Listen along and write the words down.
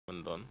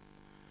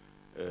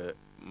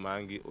maa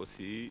ngi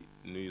aussi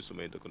nuyu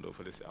sumay dëkkandoo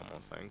fële si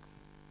Amon 5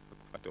 ak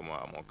fàttewuma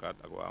Amon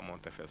 4 ak waa Amon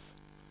Tefes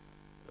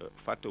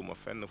fàttewuma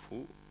fenn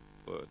fu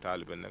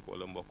taalibe nekk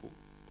wala mbokku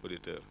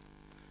auditeur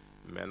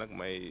mais nag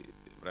may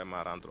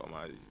vraiment rendre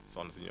hommage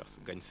soxna suñuy wax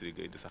Gagne Siri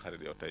Gueye di sa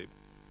xarit yow tey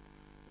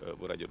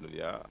bu rajo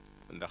Dunia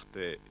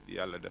ndaxte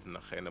yàlla def na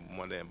xëy na bu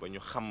ma demee ba ñu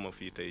xam ma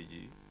fii tey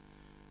jii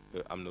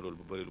am na rôle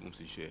bu bëri lu mu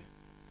si joué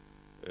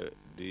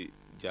di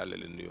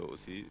jàllale nuyoo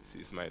aussi si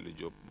Ismaïla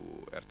Diop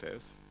bu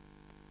RTS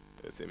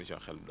si émission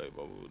xel doy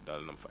boobu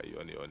daal na ma fa ay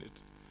yoon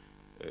it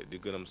di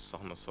gërëm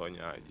soxna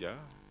Soña Dia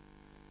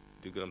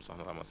di gërëm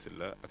soxna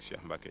Ramasilla ak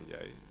Cheikh Mbacke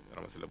Ndiaye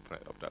Ramasilla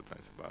hôpital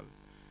principal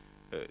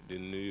di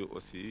nuyu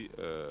aussi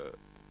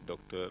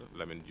docteur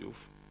Lamine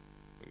Diouf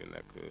mi ngi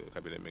nekk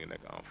cabinet mi ngi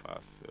nekk en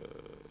face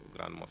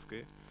grande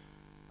mosquée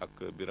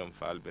ak Biram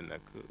Fall bi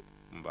nekk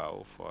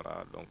Mbao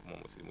Fora donc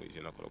moom aussi muy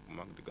gynécologue bu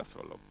mag di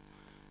gastrologue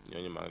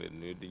ñooñu maa ngi leen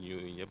nuyu di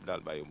ñuy ñëpp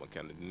daal bàyyiwuma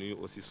kenn di nuyu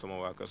aussi sama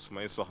waa kër su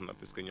may soxna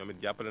puisque ñoom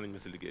it jàppale nañu ma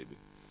si liggéey bi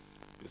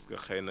puisque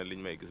xëy na li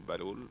ñu may gis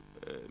bariwul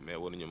mais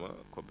waruñu ma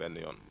ko benn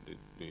yoon di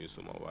nuyu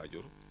suma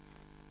waajur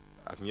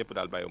ak ñëpp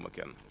daal bàyyiwuma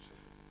kenn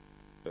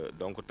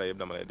donc tey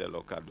dama lay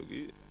delloo kàddu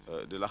gi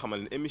di la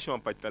xamal ni émission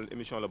pajtal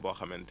émission la boo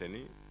xamante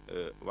ni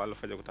wàllu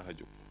faja ko tax a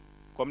jóg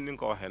comme ni nga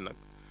ko waxee nag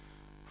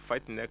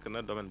faj nekk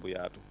na domaine bu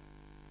yaatu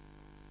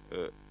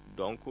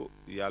donc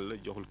yàlla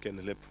joxul kenn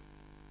lépp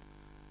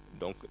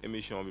donc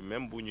émission bi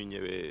même bu ñu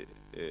ñëwee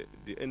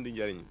di indi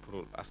njariñ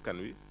pour askan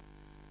wi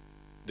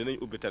dinañ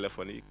ubbi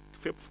téléphone yi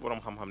fépp fu borom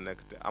xam-xam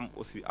nekk te am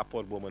aussi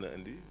apport boo mën a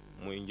indi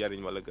muy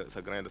njariñ wala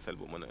sa grain de sel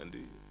boo mën a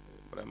indi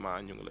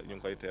vraiment ñu ngi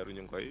koy teeru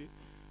ñu ngi koy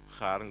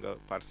xaar nga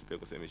participer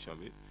ko si émission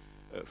bi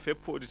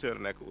fépp fu auditeur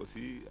nekk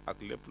aussi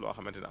ak lépp loo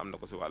xamante ne am na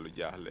ko si wàllu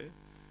jaaxle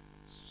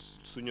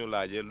suñu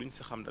laajee luñ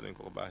si xam danañ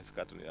ko baaxee si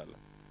kàttanu yàlla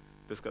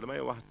parce que damay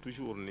wax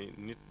toujours ni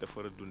nit dafa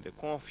war a dunde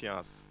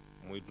confiance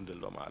muy dundal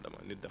doomu aadama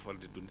nit dafa war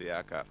di dunde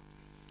yaakaar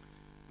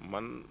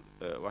man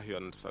wax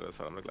yonent bi sallallahu alayhi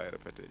wasallam rek laay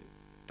répété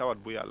tawat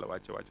bu yàlla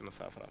wàcc na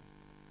saafaraam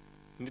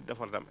nit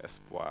dafa war di am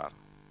espoir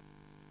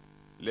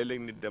léeg-léeg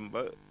nit dem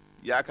ba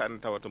yaakaar ni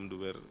tawatam du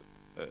wér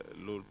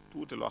loolu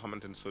tuuti loo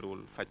xamante ni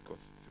soriwul faj ko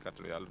si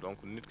kàttanu yàlla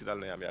donc nit ki daal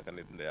na am yaakaar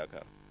ni dunde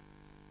yaakaar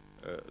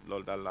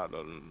loolu daal laa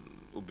doon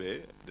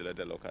ubbee di la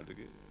delloo kàddu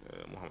gi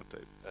Mouhamed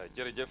Taïb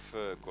jërëjëf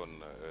kon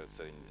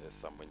Serigne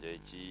Samba Ndiaye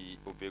ci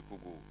ubbeeku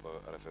gu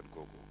rafet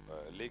googu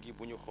léegi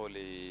bu ñu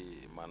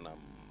xoolee maanaam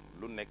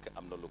lu nekk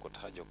am na lu ko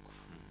tax a jóg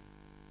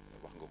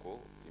wax nga ko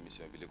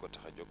émission bi li ko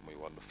tax a jóg muy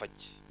wàllu faj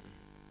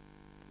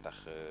ndax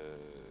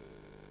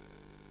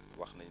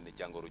wax nañ ne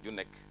jàngoro ju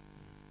nekk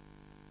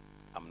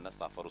am na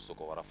saafara su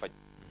ko war a faj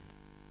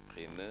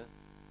xëy na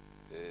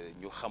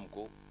ñu xam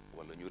ko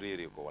wala ñu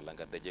réeree ko wala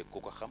nga daje ku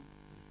ko xam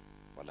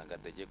wala nga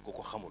daje ku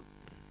ko xamul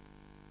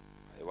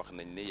waaye wax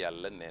nañ ni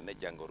yàlla nee na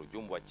jàngoro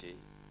jum wàccee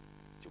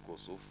ci ko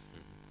suuf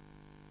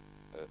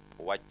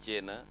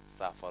wàccee na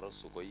saafara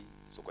su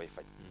koy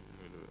faj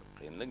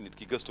xëy na nag nit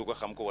ki gëstu ko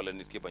xam ko wala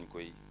nit ki bañ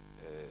koy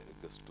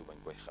gëstu bañ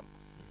koy xam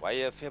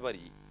waaye feebar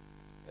yi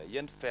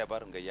yan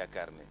feebar nga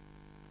yaakaar ne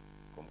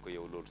comme que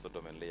yow loolu sa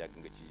domaine la yàgg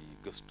nga ci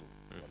gëstu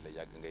wala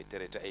yàgg ngay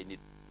traité ay nit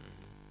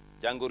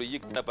jàngoro yi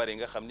na bari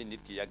nga xam ni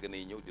nit ki yàgg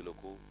nay ñëw di la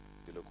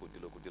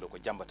ko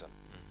jàmbatal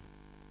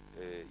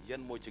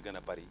yan moo ci gën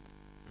a bari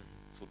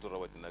surtout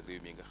rawatina ak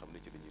réew mi nga xam ne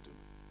ci la ñuy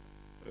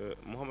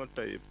dund Mouhamed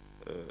Taïb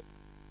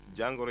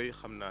jàngoro yi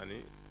xam naa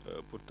ni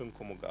pour tënk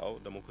ko mu gaaw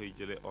dama koy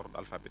jëlee ordre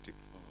alphabétique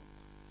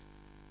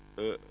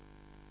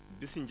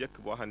bi si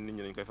njëkk boo xam ne nit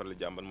ñi dañu koy faral di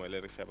jàmbat mooy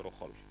léeg-léeg feebaru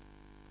xol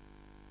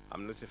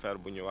am na si feebar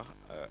bu ñuy wax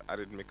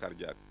arythmie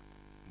cardiaque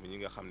mu ñi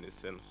nga xam ne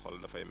seen xol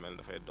dafay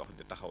dox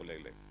di taxaw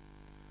léeg-léeg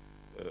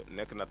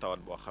nekk na tawat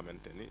boo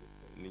xamante ni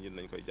nit ñi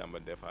dañ koy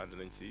jàmbat des fois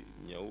dinañ si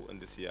ñëw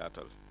indi si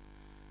yaatal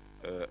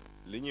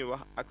li ñuy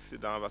wax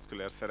accident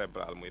vasculaire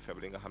cérébral muy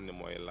feebar yi nga xam ne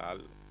mooy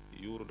laal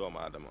yuuru doomu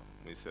aadama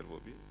muy cerveau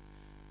bi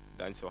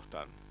daañ si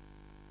waxtaan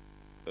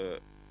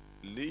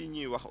li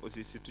ñuy wax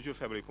aussi si toujours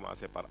feebar yi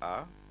commencé par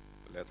A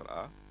lettre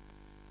A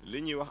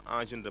li ñuy wax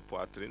angine de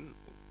poitrine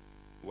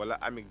wala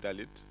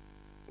amygdalite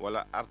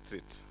wala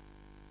arthrite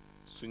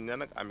suñ ne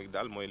nag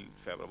amygdale mooy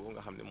feebar boobu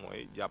nga xam ne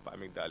mooy jàpp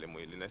amygdale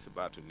mooy li ne si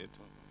baatu nit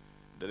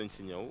danañ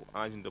si ñëw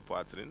angine de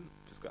poitrine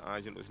puisque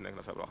angine aussi nekk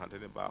na feebar boo xamante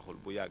ne baaxul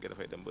bu yàggee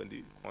dafay dem ba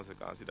indi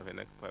conséquences yi dafay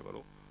nekk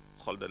feebaru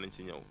xol danañ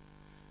si ñëw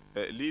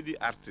lii di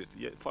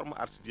arthrite forme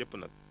arthrite yëpp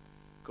nag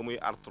que muy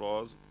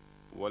arthrose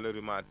wala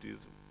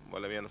rhumatisme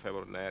wala yenn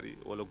feebaru neer yi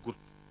wala goutte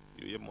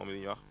yooyu yëpp moom li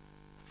ñuy wax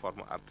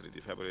forme arthrite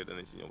yi feebar yooyu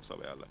danañ si ñëw bu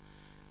soobee yàlla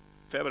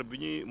feebar bi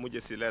ñuy mujj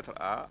si lettre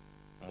A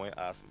mooy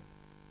asthme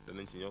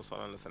danañ si ñëw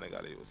sonal na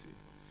Sénégalais yi aussi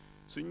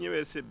suñ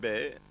ñëwee si B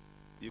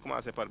yi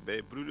commencé par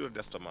B brûlure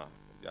d'estomac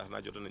yaakaar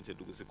naa jotoon nañ see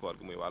dugg si koor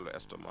gi muy wàllu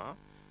estomac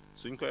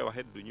suñ koy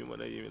waxit du ñu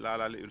mën a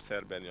laalaale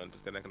ulcère benn yoon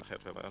parce que nekk na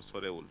xeetu feebar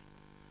sorewul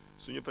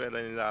suñu paree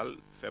dañu laal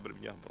feebar bi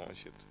ñuy wax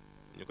bronchite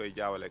ñu koy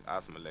jaawaleeg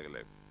asthme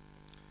léeg-léeg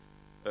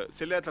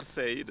si lettre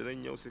C yi danañ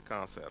ñëw si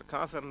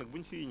cancer nag bu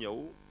ñu siy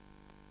ñëw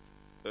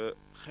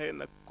xëy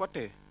na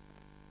côté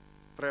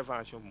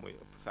prévention bi mooy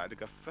ëpp c'est-à-dire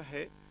que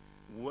fexe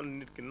won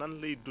nit ki nan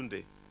lay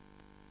dundee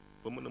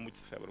ba mën a mucc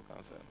si feebaru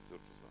cancer.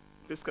 surtout ça.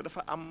 puisque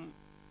dafa am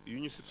yu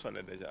ñu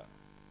soupçonné déjà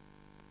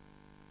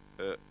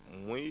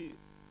muy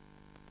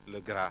le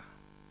gras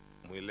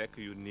muy lekk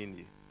yu niin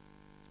yi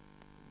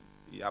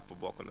yàpp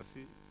bokk na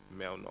si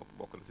meew nook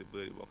bokk na si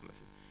beurre yi bokk na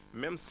si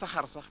même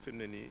saxaar sax fi mu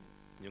ne nii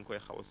ñu ngi koy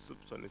xaw a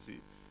soupçonné si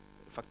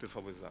facteur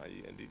favorisant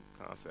yi indi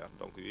cancer.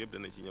 donc yooyu yëpp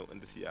danañ si ñëw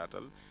indi si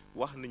yaatal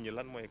wax nit ñi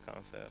lan mooy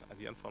cancer ak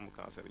yan forme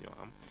cancer ñoo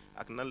am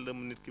ak nan la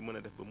nit ki mën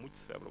a def ba mucc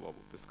si feebar boobu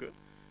parce que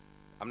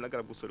am na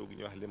garab bu sori gu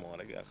ñuy wax limon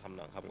rek yaa xam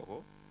nga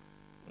ko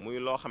muy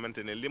loo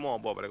xamante ne limon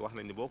boobu rek wax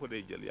nañ ni boo ko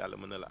dee jël yàlla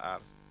mën na la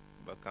aar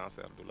ba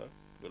cancer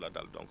du la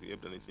dal. donc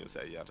yëpp danañ si ñëw si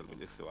ay yaatal bu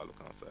njëkk si wàllu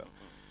cancer.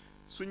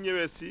 su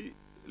ñëwee si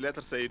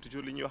lettre C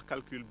toujours li ñuy wax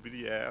calcul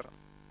biliaire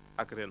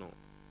ak rénaux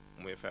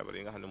muy feebar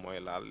yi nga xam ne mooy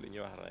laal li ñuy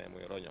wax rein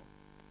muy roño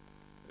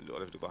li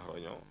olof di ko wax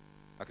roño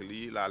ak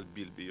lii laal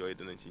bile bi yooyu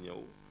danañ si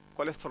ñëw.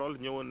 cholestérol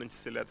ñëwoon nañ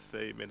si lettre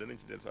C mais danañ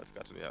si dellusiwaat si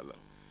kàttanu yàlla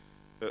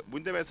bu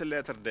ñu demee si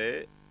lettre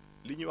D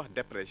li ñuy wax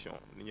dépression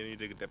nit ñi dañuy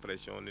dégg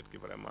dépression nit ki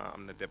vraiment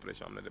am na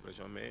dépression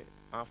mais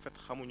en fait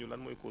xamuñu lan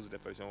mooy cause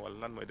dépression wala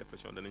lan mooy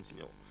dépression danañ si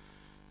ñëw.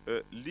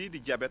 lii di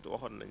diabète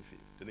waxoon nañ fi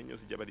danañ ñëw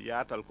si diabète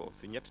yaatal ko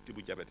si ñetti type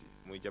bu diabète yi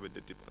muy diabète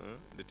de type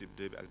 1 de type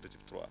 2 bi ak de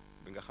type 3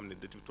 bi nga xam ne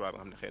de type 3 bi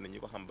nga xam ne xëy na ñi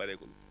ko xam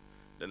bareegul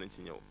danañ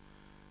si ñëw.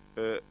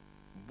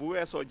 bu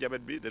weesoo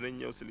diabète bi danañ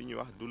ñëw si li ñuy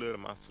wax douleur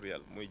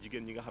menstruelle mooy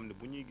jigéen ñi nga xam ne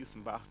bu ñuy gis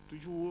mbaax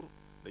toujours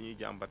dañuy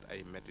jàmbat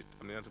ay métit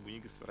am na bu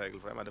ñuy gis règle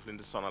vraiment daf leen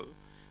di sonal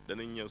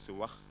danañ ñëw si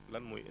wax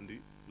lan mooy indi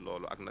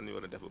loolu ak nan ñu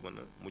war a def ba mën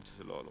a mucc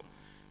si loolu.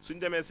 suñ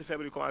demee si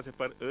feebar yi commencé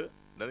par E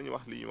danañ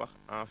wax li ñuy wax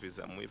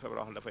emphysème muy feebar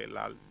yoo xam ne dafay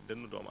laal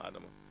dënnu doomu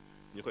aadama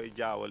ñu koy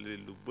jaawale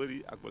lu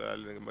bëri ak bu la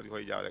ñu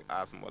koy jaawale ak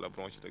asthme wala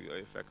bronchite ak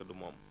yooyu fekk du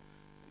moom.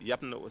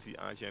 yàpp na aussi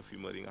ancien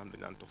fumeur yi nga xam ne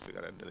dañu daan tux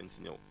cigarette danañ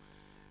si ñëw.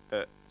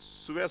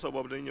 su weesoo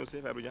boobu dañuy ñëw si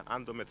feebar bi ñu wax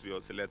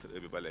endométriose si lettre E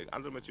bi ba léegi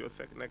endométriose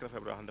fekk nekk na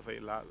feebar yoo xam ne dafay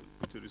laal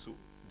utérusu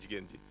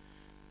jigéen ji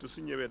te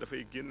su ñëwee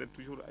dafay génne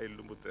toujours ay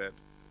lumbu deret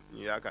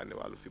ñu yaakaar ne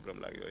wàllu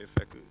fibrome la ak yooyu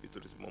fekk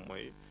utérus moom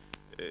mooy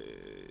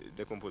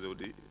décomposé wu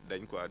di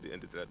dañ quoi di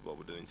indi deret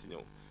boobu danañ si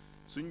ñëw.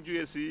 suñ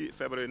jugee si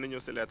feebar yooyu na ñëw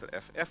si lettre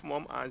F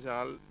moom en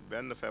général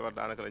benn feebar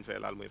daanaka lañ fay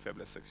laal muy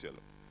faiblesse sexuelle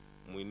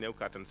muy néew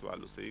kàttan si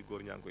wàllu sëy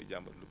góor ñaa ngi koy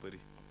jàmbat lu bëri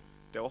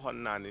te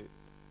waxoon naa ni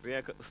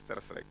rien que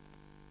stress rek.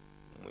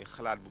 muy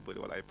xalaat bu bëri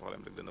wala ay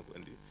problème rek dana ko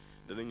indi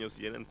dana ñëw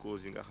si yeneen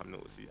causes yi nga xam ne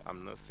aussi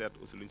am na seet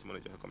aussi lu ñu si mën a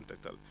joxe comme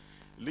tegtal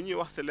li ñuy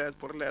wax si lettre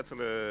pour lettre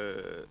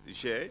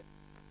G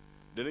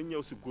danañ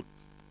ñëw si goutte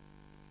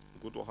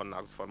waxoon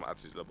naa ko si forme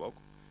artiste la bokk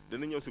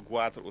danañ ñëw si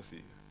goitre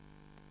aussi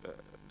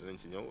danañ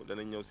si ñëw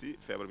danañ ñëw si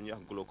feebar bi ñuy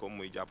wax glaucome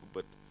muy jàpp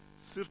bët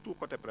surtout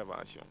côté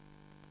prévention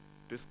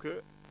puisque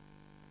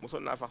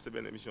mosoon naa fax si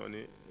benn émission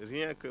ni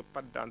rien que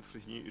pâte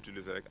dentifrice ñuy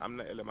utiliser rek am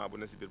na élément bu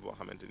ne si biir boo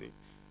xamante ni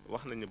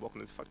wax nañ ni bokk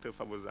na si facteur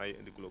favorisant yi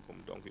indi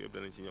glaucome donc yëpp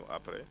danañ si ñëw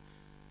après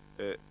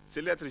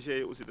si lettre G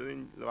yi aussi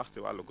danañ wax si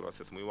wàllu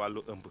grossesse muy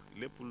wàllu ëmb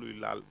lépp luy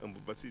laal ëmb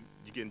ba si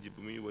jigéen ji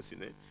bu muy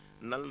wasine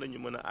nan la ñu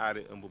mën a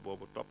aaree ëmb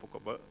boobu topp ko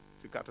ba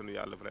si kàttanu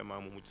yàlla vraiment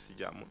mu mucc si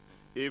jàmm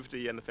éviter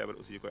yenn feebar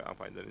aussi yi koy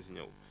empagne danañ si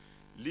ñëw.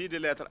 lii di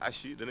lettre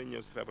H yi danañ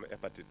ñëw si feebaru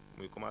hépatite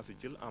muy commencé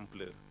jël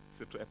ampleur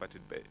surtout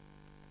hépatite B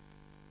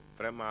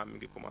vraiment mi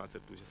ngi commencé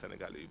toucher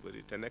Sénégal yu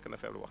bëri te nekk na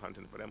feebar boo xamante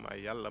ni vraiment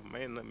yàlla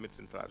may na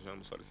médecine traditionnelle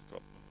mu sori si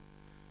trop.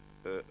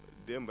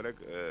 démb rek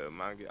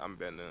maa ngi am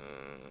benn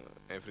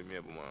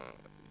infirmier bu ma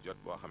jot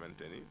boo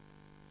xamante ni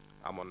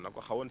amoon na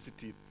ko xawoon si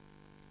tiit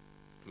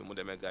bi mu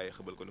demee gars yi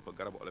xëbal ko ni ko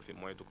garabu olof yi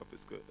moytu ko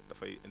puisque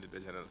dafay indi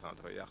dégénérescence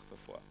dafay yàq sa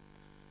foie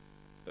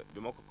bi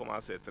ma ko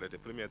commencé traité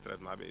premier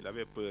traitement bi il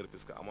avait peur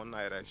puisque amoon na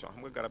ay réaction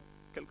xam nga garab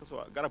quel que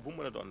soit garab bu mu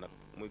mën a doon nag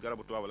muy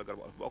garabu tubaab wala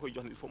garabu olof boo koy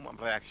jox ni il faut mu am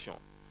réaction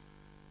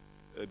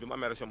bi mu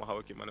amee réaction ma xaw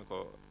a kii ma ne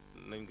ko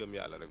nañ gëm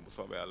yàlla rek bu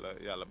soobee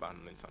yàlla baax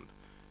na nañ sant.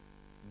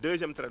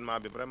 deuxième traitement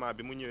bi vraiment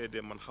bi mu ñëwee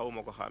dem man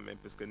xawuma ko xàmmee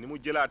parce que ni mu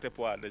jëlaate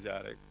poids déjà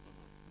rek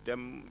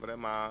dem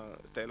vraiment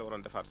tey la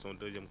waroon defaat son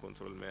deuxième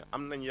contrôle mais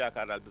am nañ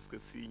yaakaar daal parce que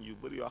signes yu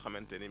bëri yoo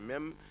xamante ni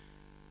même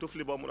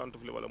tufli boobu mu doon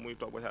tufli wala muy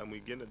toog ba saa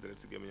muy génn deret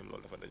si gémmiñam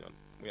loolu dafa dañoon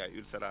muy ay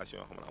ulcération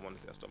yoo xam ne amoon na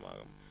si estomac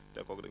am te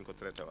kooku dañu ko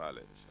traité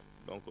waale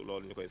donc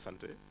loolu ñu koy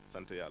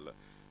sant yàlla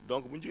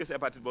donc bu ñu jógee si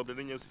hépatite boobu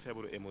danañ ñëw si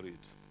feebaru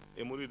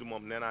hémorroïde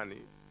moom nee naa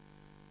ni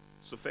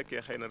su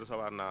fekkee xëy na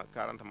recevoir naa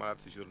 40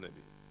 malades si journée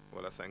bi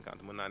wala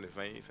 50 mën naa ne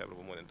 20 feebar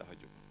bu moo leen tax a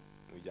jóg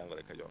muy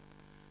jàngoro Kajoor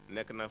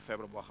nekk na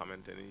feebar boo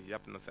xamante ni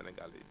yàpp na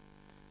Sénégal yi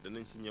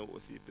danañ si ñëw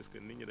aussi parce que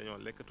nit ñi dañoo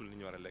lekkatul ni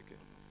ñu war a lekkee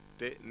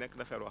te nekk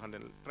na feebar boo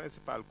xamante ne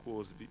principale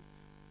cause bi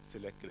si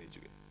lekk lay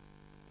jóge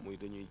muy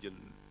dañuy jël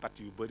pâtes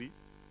yu bëri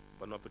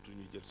ba noppitu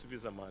ñuy jël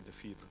suffisamment de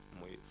fibres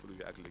mooy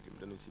fruits ak légumes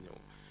danañ si ñëw.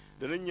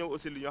 danañ ñëw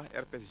aussi li ñuy wax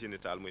herpès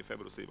génital muy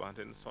feebaru sëy boo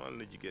xamante ne sonal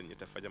na jigéen ñi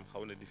te fajam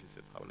xaw na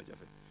difficile xaw na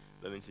jafe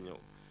danañ si ñëw.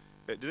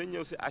 dinañ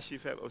ñëw si H yi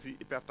feebar aussi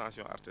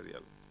hypertension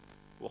artérielle.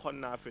 waxoon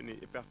naa fi ni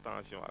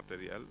hypertension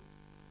artérielle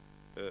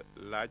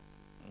laaj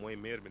mooy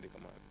meilleur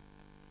médicament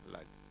bi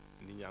laaj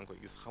nit ñaa ngi koy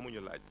gis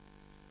xamuñu laaj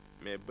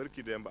mais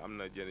bërki démb am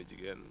na jenn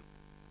jigéen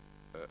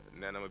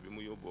nee na ma bi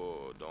mu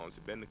yóbboo doon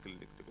si benn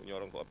clinique di ko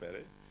ñoroon ko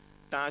opéré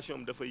tension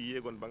am dafa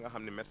yéegoon ba nga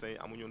xam ne médecins yi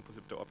amuñu woon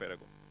possibilité opéré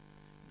ko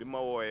bi ma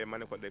wooyee ma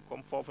ne ko de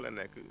comme foofu la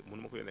nekk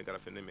mënu ma ko yónnee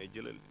garab fenn mais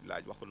jëlal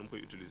laaj wax ko nu mu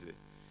koy utiliser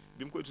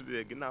bi mu koy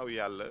utiliser ginnaaw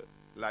yàlla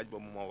laaj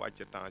boobu moo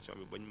wàcce tension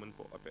bi ba ñu mën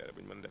ko opérer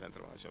ba ñu mën def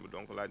intervention bi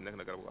donc laaj nekk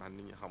na garab goo xam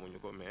ne nit ñi xamuñu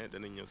ko mais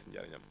danañ ñëw si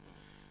njariñam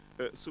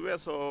su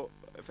weesoo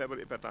feebar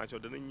hypertension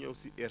danañ ñëw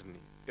si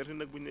hernie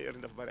nag bu ñu nee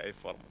hernie dafa bari ay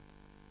forme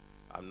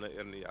am na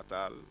hernie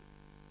hiatale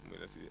muy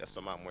ne si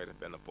estomac mooy def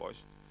benn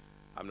poche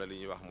am na li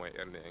ñuy wax mooy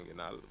hernie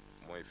inguinale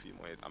mooy fii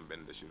mooy am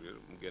benn déchirure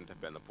mu génn def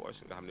benn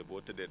poche nga xam ne boo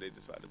tëddee day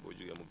disparaître boo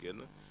jógee mu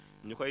génn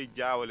ñu koy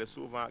jaawale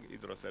souvent ak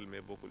hydrocèle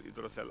mais bokkul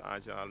hydrocèle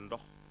en général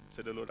ndox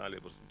c'est de l'eau dans les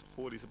bourses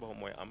xóor yi si boppam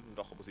mooy am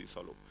ndox bu siy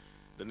solu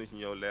danañ si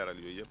ñëw leeral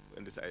yooyu yëpp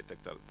indi si ay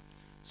tegtal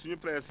suñu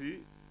presse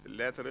yi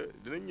lettre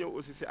dinañ ñëw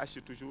aussi si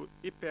H toujours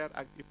hyper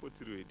ak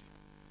hypothyroïdie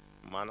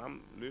maanaam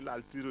luy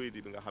laal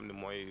thyroïde bi nga xam ne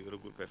mooy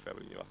regroupé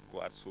feebar yi ñuy wax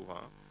goitre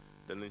souvent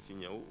danañ si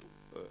ñëw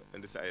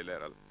indi si ay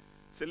leeral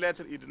si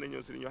lettre yi dina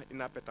ñëw si li ñuy wax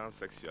inappétence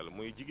sexuelle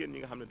mooy jigéen ñi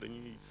nga xam ne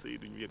dañuy sëy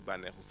duñu yëg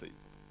bànneexu sëy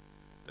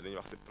danañuy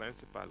wax si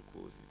principale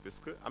cause yi parce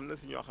que am na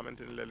si ñoo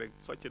xamante ni léeg-léeg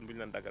soccet bu ñu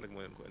leen dagg rek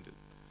moo leen ko indil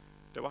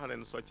te wax na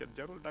ne soccet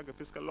jarul dagg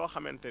parce que loo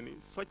xamante ni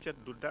soccet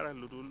du dara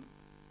lu dul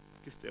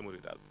kyste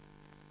hémorroïdale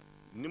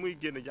ni muy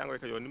génne jàngoro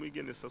ko yow ni muy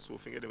génne sa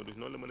suuf fi nga demee du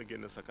noonu la mën a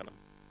génne sa kanam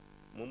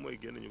moom mooy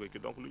génn ñu koy kii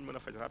donc lu ñu mën a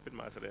faj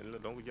rapidement si reen la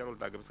donc jarul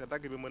dagg parce que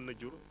dagg bi mën na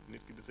jur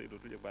nit ki di sëy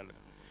dootul yëg bànneex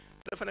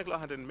te dafa nekk loo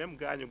xamante ni même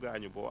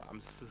gaañu boo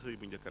am sa sëy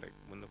bu njëkk rek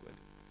mën na ko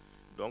indi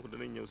donc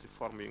dinañ ñëw si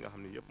forme yi nga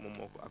xam ne yëpp moom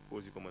moo ko ak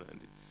cause yi ko mën a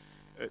indi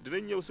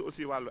dinañ ñëw si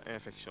aussi wàllu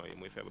infection yi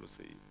muy feebaru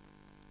sëy yi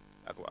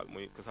ak wàll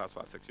muy que ça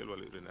soit sexuel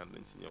wala urinaire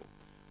dinañ si ñëw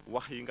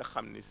wax yi nga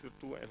xam ni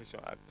surtout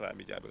infection ak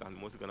chlamydia bi nga xam ne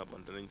moo si gën a bon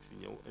danañ si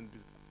ñëw indi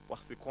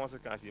wax si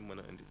conséquences yi mën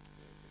a indi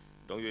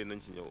donc yooyu nañ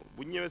si ñëw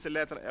bu ñu ñëwee si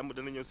lettre M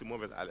dana ñëw si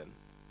mauvaise haleine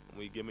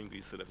muy gémmiñ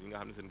guy sërëf yi nga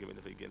xam ne seen gémmiñ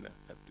dafay génne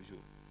xet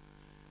toujours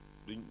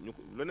duñu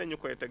lu ne ñu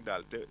koy teg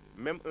daal te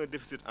même un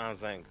déficit en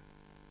zinc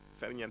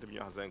ferñeent bi ñuy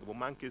wax zinc bu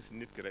manqué si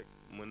nit ki rek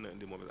mën na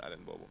indi mauvaise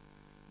haleine boobu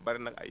bari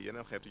nag ay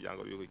yeneen xeetu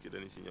jàngoro yoo koy ci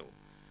danañ si ñëw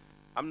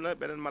am na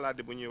beneen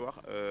maladie bu ñuy wax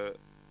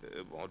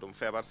bon dum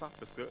feebar sax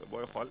parce que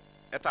booy xool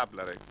étape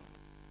la rek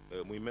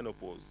muy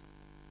ménopause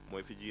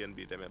mooy fi jigéen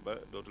bi demee ba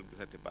dootul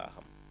gisati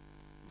baaxam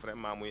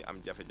vraiment muy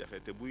am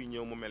jafe-jafe te buy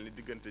ñëw mu mel ni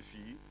diggante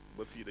fii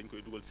ba fii dañ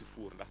koy dugal si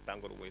fuur ndax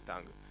tàngoor muy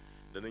tàng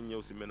danañ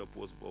ñëw si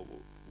ménopause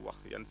boobu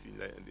wax yan signe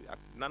lay indi ak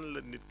nan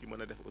la nit ki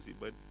mën a def aussi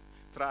ba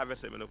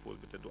traversé ménopause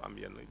bi te du am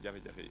yenn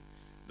jafe-jafe yi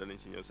danañ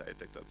si ñëw si ay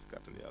tegtal si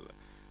kàttan yàlla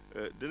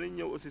danañ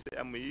ñëw aussi si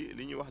am yi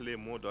li ñuy wax les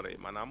maux d'oreille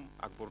maanaam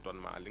ak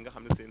bourdonnement li nga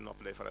xam ne seen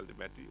nopp lay faral di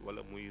metti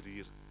wala muy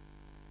riir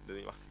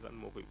danañ wax si lan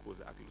moo koy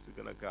causé ak lu si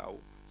gën a gaaw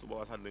su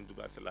boobaa sax dinañ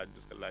duggaat si laaj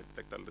parce que laaj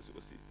tegtal la si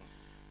aussi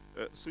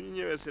suñu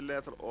ñëwee si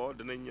lettre O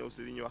danañ ñëw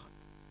si li ñuy wax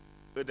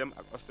œdème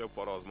ak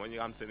ostéoporose mooy ñi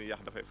nga xam seen i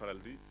yax dafay faral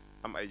di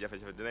am ay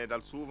jafe-jafe dinay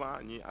dal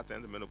souvent ñiy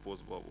atteindre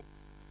ménopause boobu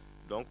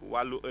donc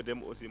wàllu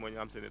œdème aussi mooy ñi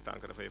nga xam seen i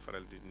tànk dafay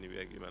faral di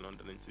niweeg yu mel noonu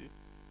danañ si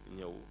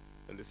ñëw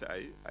indi si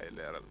ay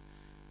leeral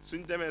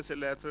suñ demee si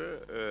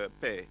lettre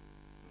P.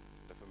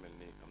 dafa mel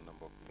ni am na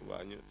mbokk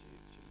waaw ñu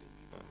ci ligne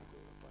bi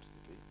bëgg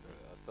participer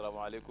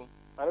asalaamaaleykum.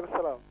 maaleykum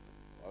salaam.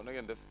 waaw na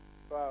ngeen def.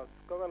 waaw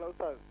kooku la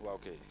oustaz. waaw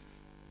kay.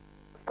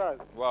 oustaz.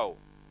 waaw.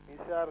 ñu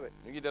ngi ziar de.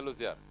 ñu ngi dellu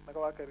ziar. naka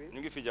waa kër yi. ñu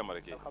ngi fi jàmm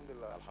rek.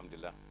 alhamdulilah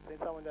alhamdulilah. sëñ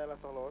Sama Ndiaye la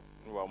soxla woon.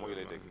 waaw mu ngi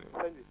lay dégg.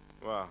 sëñ bi.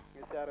 waaw ñu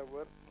ngi ziare bu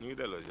wër. ñu ngi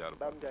delloo ziar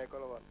Dame Ndiaye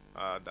Colobane.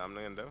 ah Dame na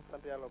ngeen def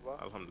sant yàlla bu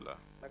baax. alhamdulilah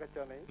naka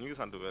coono yi. ñu ngi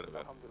sant wér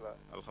wér alhamdulilah.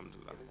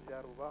 alhamdulilah ñu ngi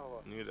ziar bu baax a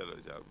baax. ñu ngi delloo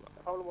ziar bu baax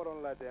dafa am lu ma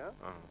doon laajte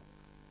ah.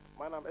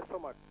 maanaam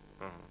estomac.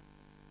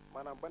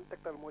 maanaam ban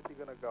tegtal moo ci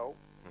gën a gaaw.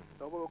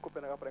 dama bëgg a coupé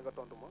nag après nga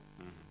tontu ma.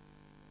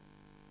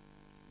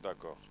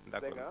 d'accord.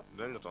 d'accord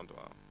dinañ la tontu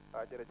waaw.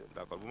 waaw jërëjëf.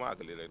 d'accord bu ma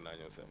àggalee rek naa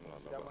ñëw seet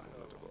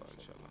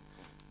incha allah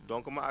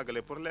donc ma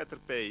àggalee pour lettre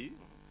P yi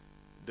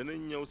danañ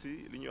ñëw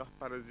si li ñuy wax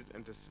parasites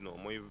intestinaux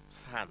mooy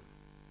saan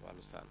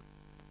wàllu saan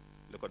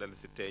li ko dal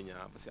si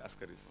teeñaa ba si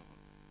ascaris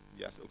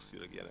jaasi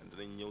oxyure ak yeneen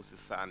danañ ñëw si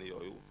saan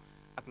yooyu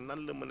ak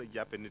nan la mën a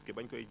jàppe nit ki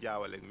bañ koy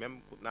jaawaleeg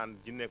même ku naan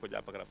jinnee ko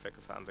jàpp ak fekk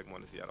saan rek moo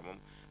ne si yaramam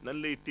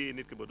nan lay téye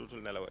nit ki ba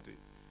dootul nelawati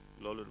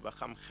loolu ba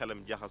xam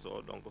xelam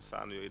jaxasoo donc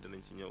saan yooyu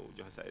danañ si ñëw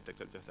joxe si ay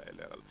tegtal joxe si ay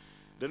leeral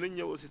danañ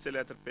ñëw aussi si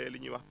lettre P li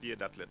ñuy wax pied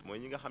d'athlète mooy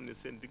ñi nga xam ne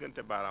seen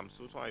diggante baaraam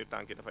souvent yu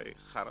tànk yi dafay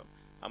xar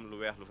am lu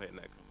weex lu fay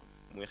nekk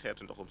muy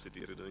xeetu ndoxum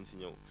sitiir yi danañ si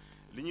ñëw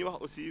li ñuy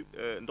wax aussi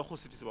ndoxu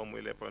siti si moom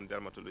muy les problèmes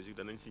dermatologiques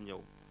danañ si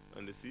ñëw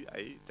indi si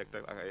ay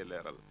tegtal ak ay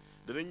leeral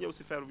danañ ñëw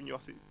si feebar bi ñuy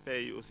wax si P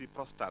yi aussi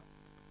prostate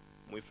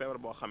muy feebar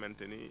boo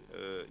xamante ni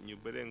ñu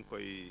bëree nga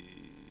koy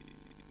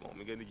bon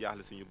mi ngeen di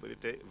jaaxle si ñu bëri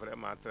te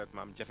vraiment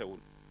traitement am jafewul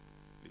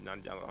li ñu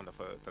naan jàngoro xam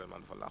dafa traitement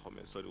dafa laaxu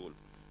mais soriwul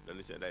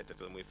danañ seen day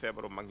tegtal muy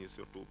feebaru mag ñi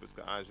surtout parce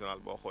que en général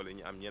boo xoolee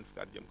ñi am ñeent fukki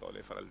at jëm kaw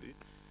lay faral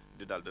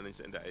di dal danañ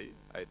seen indi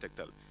ay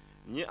tegtal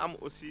ñi am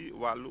aussi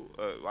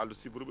wàllu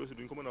sibbiru bi aussi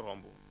duñu ko mën a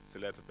romb si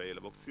lettre P la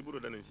bokk sibbiru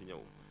danañ si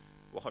ñëw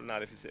waxoon naa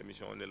la fi si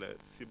émission ne la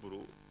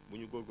sibbiru bu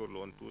ñu góorgóorlu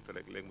woon tuuti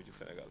rek léegi mu jug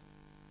Sénégal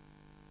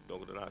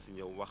donc danaa si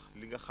ñëw wax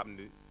li nga xam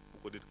ne bu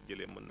ko nit ki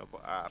jëlee mën na ko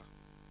aar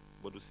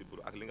ba du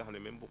sibbiru ak li nga xam ne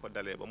même bu ko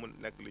dalee ba mu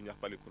nekk li ñuy wax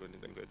palu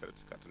chronique dañ koy traité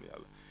si kàttanu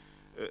yàlla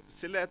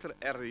si lettre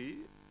R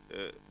yi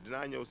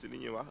dinaa ñëw si li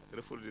ñuy wax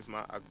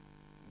refroidissement ak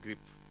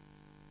grippe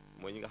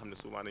mooy ñi nga xam ne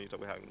souvent dañuy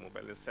toog ak mu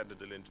mel sedd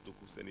da leen di dugg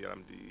seen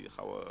yaram di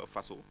xaw a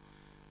fasu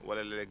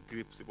wala léeg-léeg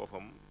grippe si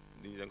boppam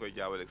nit ñi dañ koy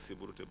jaawale ak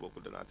sibiru te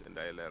bokkul danaa si indi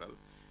ay leeral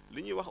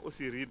li ñuy wax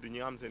aussi riid ñi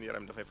nga xam seen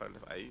yaram dafay faral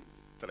def ay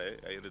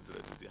trait ay rëdd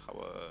di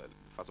xaw a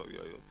façon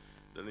yooyu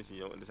danañ si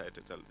ñëw indi sa ay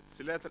tegtal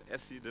si lettre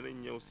S yi danañ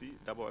ñëw si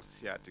d' abord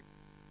sciatique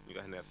ñu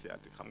nga xam nerf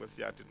sciatique xam nga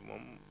sciatique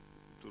moom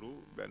turu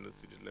benn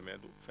sidit la mais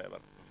du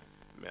feebar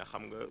mais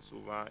xam nga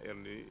souvent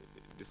hernie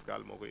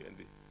discale moo koy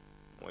indi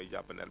mooy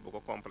jàpp nerf bu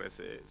ko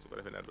compressé su ko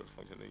defee nerf dootu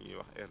fonctionné ñuy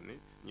wax hernie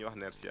ñuy wax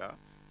nerf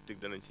sciatique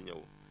danañ si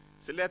ñëw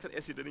si lettre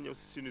S yi danañ ñëw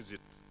si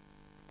sinusite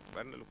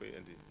bari na lu koy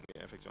indi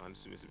muy infection xam ne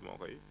sinusite bi moo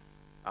koy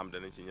am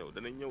danañ si ñëw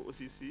danañ ñëw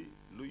aussi si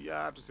lu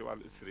yaatu si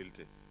wàllu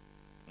stérilité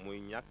muy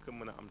ñàkk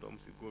mën a am doom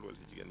si góor wala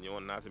si jigéen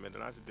ñëwoon naa si mais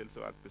danaa si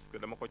dellusiwaat puisque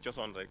dama ko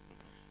cosoon rek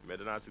mais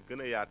danaa si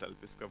gën a yaatal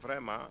puisque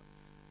vraiment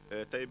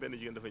tey benn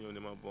jigéen dafa ñëw ni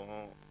ma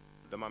bon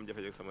dama am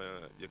jafe-jafe sama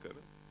jëkkër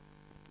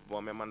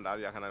bon mais man daal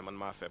yaakaar naa ne man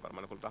maa feebar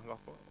ma ne ko lu tax nga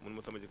wax ko mun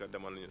ma sama jëkkër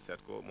demoon nañu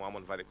seet ko mu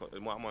amoon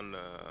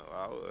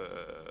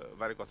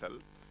varicocèle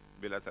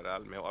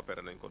bilatéral mais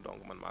opéré nañ ko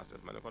donc man maa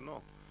stress ma ne ko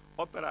non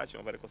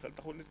opération varicocèle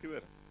taxul nit ki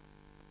wér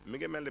mi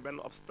ngi mel ni benn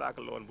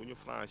obstacle la woon bu ñu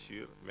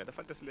franchir mais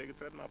dafa des léegi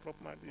traitement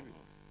proprement dit bi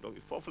donc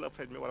foofu la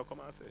faj mi war a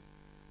commencé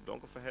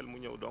donc fexeel mu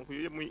ñëw donc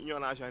yooyu yëpp muy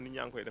ignorance nit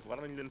ñaa ngi koy def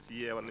war nañu leen si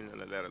yee war nañu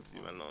leen leeral si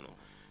yu mel noonu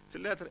si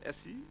lettre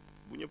S yi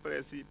bu ñu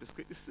précis parce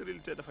que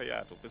stérilité dafa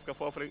yaatu parce que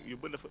foofu rek yu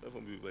bëri dafa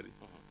ëmb yu bëri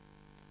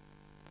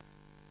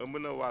ëmb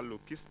na wàllu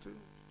kyste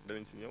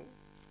danañ si ñëw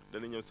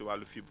danañ ñëw si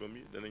wàllu fibrome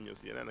yi danañ ñëw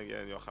si yeneen ak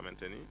yeneen yoo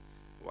xamante ni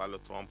wàllu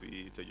trompe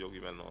yi te jóg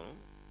yu mel noonu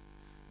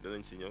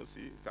danañ si ñëw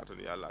si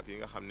kàttanu yàlla ak yi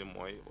nga xam ne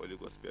mooy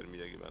oligospermie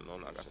yeeg yu mel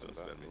noonu ak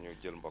asthénospermie ñu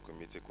jël mbokk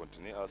mi ci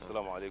continuer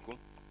asalaamaaleykum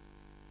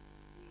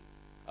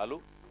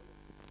allo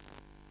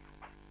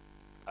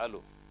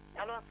allo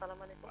allo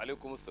asalaamaaleykum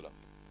waaleykum salaam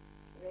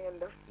na ngeen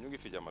def ñu ngi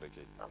fi jamare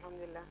kay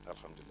alhamdulilah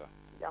alhamdulilah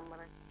jàmm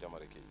rek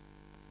jamare kay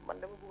man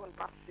dama bëggoon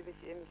participer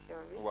ci émission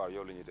bi waaw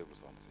yow la ñuy déglu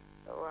soxna si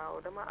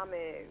waaw dama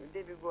amee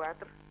début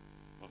goitre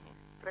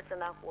traité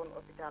naa ko woon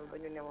hôpital ba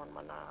ñu ne woon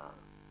man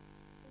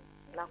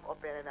naa ko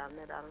opéré daal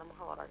mais daal dama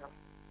xaw a ragal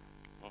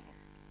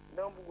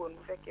dama bëggoon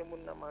bu fekkee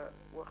mun na ma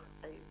wax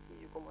ay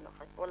kii yu ko mën a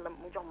faj wala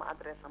mu jox ma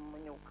adresse am ma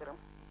ñëw këram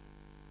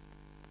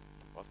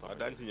waaw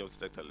daañu si ñëw si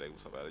tegtal léegi bu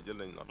soobee jël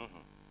nañ note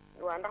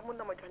waaw ndax mun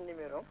na ma jox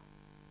numéro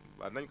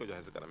waaw nañ ko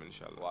joxe si kanam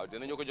incha allah waaw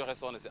dinañu ko joxe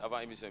soxna si avant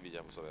émission bi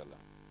jeex bu soobee yàlla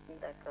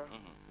d'accord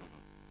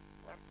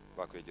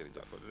waa koy jërëjëf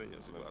d'accord dinañ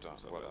ñëw si goitre bu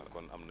soobee voilà yàlla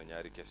kon am na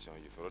ñaari question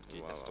yu fi rot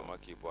kii waaw estomac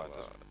kii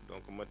goitre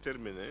donc ma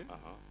terminé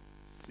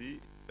si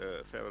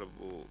feebar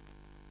bu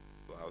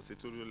waaw si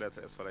toujours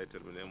lettre S fa lay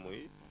terminé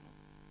muy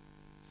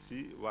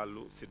si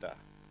wàllu sida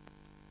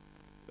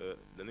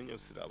danañ ñëw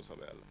si sida bu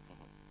soobee yàlla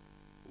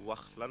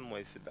wax lan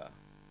mooy sida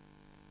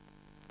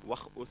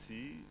wax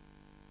aussi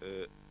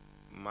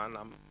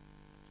maanaam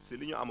si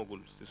li ñu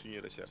amagul si suñuy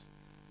recherche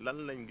lan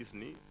lañ gis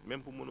ni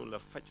même bu mënul la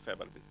faj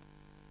feebar bi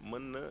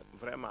mën na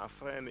vraiment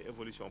freiner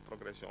évolution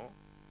progression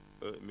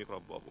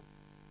microbe boobu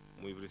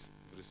muy virus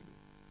bi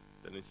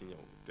danañ si ñëw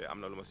te am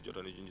na lu ma si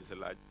jotoon junj si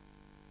laaj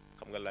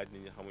xam nga laaj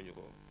nit ñi xamuñu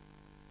ko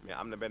mais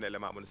am na benn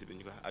élément bu ne si bi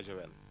ñu koy wax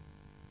AGN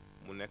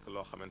mu nekk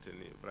loo xamante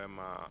ni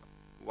vraiment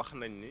wax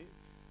nañ ni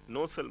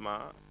non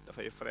seulement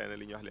dafay freiner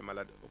li ñuy wax les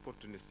maladies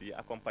opportunistes yi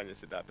accompagner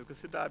sida parce que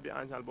sida bi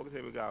en général boo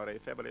gisee muy gaaw rey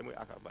feebar yi muy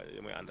accompagner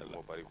yi muy àndal la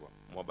moo bari quoi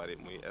moo bari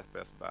muy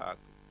herpès baak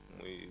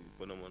muy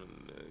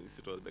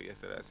pneumocytose beeg et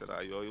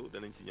cetera yooyu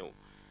danañ si ñëw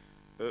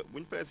bu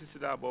ñu paree si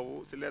sida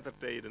boobu si lettre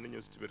T yi danañ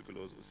ñëw si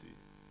tuberculose aussi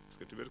parce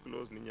que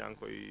tuberculose nit ñaa ngi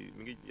koy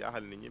mi ngi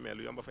jaaxal nit ñi mais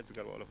lu yomba faj si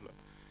garab wolof la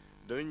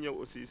danañ ñëw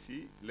aussi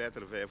si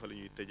lettre V fa la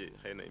ñuy tëjee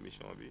xëy na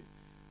émission bi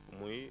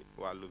muy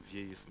wàllu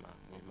vieillissement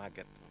muy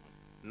màgget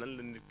nan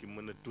la nit ki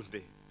mën a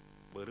dundee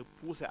ba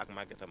repousser ak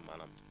màggetam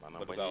maanaam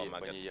ba du gaaw a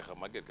màgget bañ a yéex a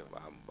màgget ka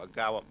waaw ba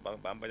gaaw a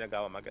ba bañ a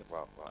gaaw a màgget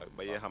waaw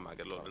ba yéex a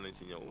màgget loolu danañ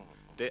si ñëw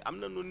te am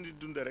na nu nit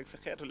dundee rek si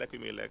xeetu lekk yu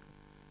muy lekk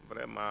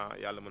vraiment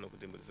yàlla mën na ko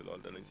dimbali si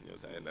loolu danañ si ñëw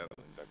si ay leeral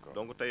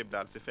donc tey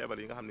daal si feebar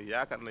yi nga xam ne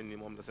yaakaar nañ ni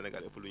moom la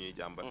Sénégal ëpp lu ñuy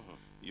jàmbat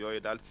yooyu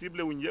daal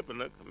ciblé wuñu yëpp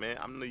nag mais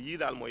am na yii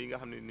daal mooy yi nga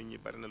xam ne nit ñi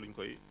bari na luñ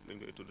koy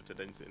tudd te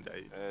dañ si indi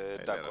ay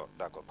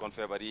d'accord kon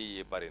feebar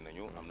yi bari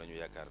nañu am nañu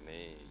yaakaar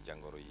ne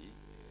jàngoro yi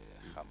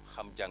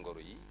xam jàngoro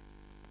yi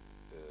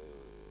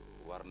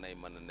war nay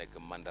mën a nekk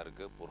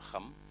mandarga pour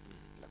xam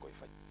la koy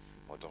faj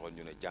moo taxoon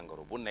ñu ne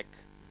jàngoro bu nekk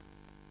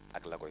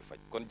ak la koy faj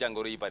kon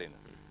jàngoro yi bari na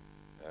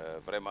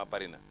vraiment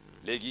bari na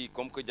léegi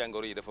comme que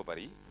jàngoro yi dafa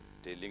bari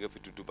te li nga fi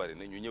tudd bari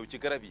na ñu ñëw ci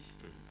garab yi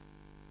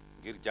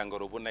ngir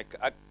jàngoro bu nekk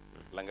ak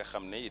la nga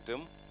xam ne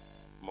itam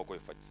moo koy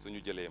faj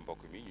suñu jëlee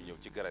mbokk mi ñu ñëw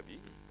ci garab yi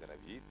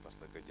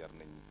parce que jar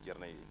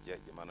nay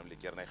maanaam li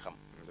jar nay xam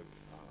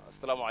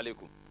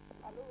asalaamaaleykum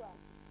allo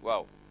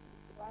waaw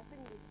waaw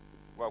sëñ bi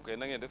waaw kay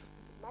na ngeen def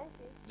maa ngi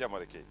fi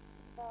jamare kay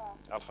waaw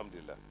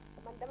alhamdulilah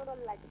man dama doon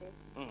laajte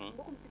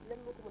ndoxum siti lan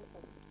moo ko mën a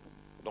faj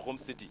ndoxum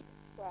siti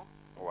waaw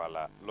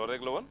voilà loolu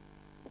rek la woon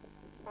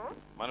ah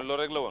maanaam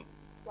loolu rek la woon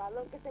waaw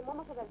loolu kese moo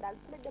ma sogal daal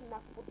su ne dem naa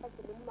ko pour faj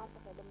ko mais mun naa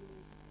fexe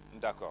dem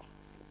d'accord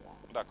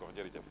d'accord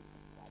jërëjëf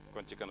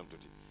kon ci kanam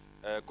tuuti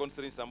kon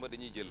Serigne Samba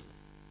dañuy jël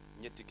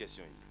ñetti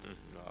question yi.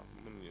 waaw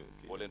mën ñu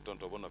kii boo leen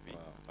tontoo ba noppi.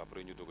 waaw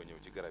après ñu doog a ñëw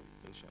ci garab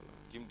yi. incha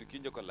allah ki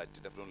njëkk a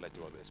laajte daf doon laajte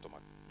wàllu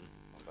estomac.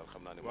 moom daal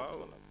xam naa ne moo ko waaw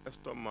sonal.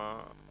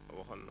 estomac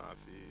waxoon naa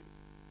fi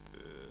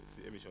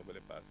si émission ba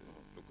le passé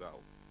lu gaaw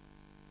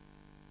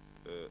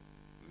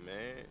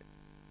mais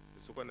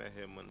su ko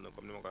neexee mën na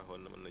comme ni ma ko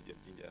waxoon na mën na jël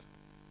jinjeer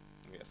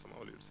muy estomac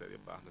wala ulcère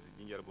yëpp baax na si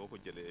jinjeer boo ko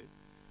jëlee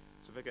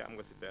su fekkee am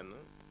nga si benn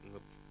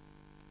ngëpp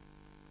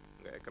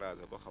nga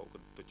écrasé ko xaw ko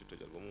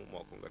tëjal ba mu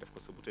mokk nga def ko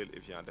sa bouteille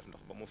Evian def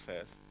ndox ba mu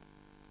fees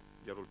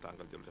jarul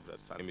tàngal jarul def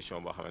daal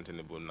émission boo xamante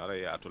ni bu nar a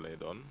yaatu lay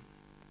doon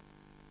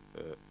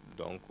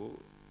donc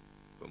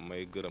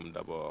may gërëm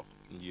d'abord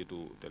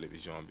njiitu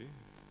télévision bi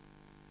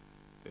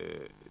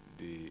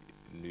di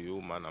nuyu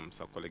maanaam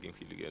sa collègue yi nga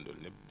fiy liggéeyandool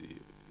ñëpp di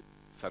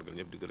sargal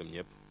ñëpp di gërëm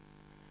ñëpp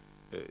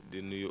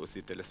di nuyu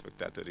aussi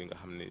téléspectateurs yi nga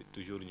xam ne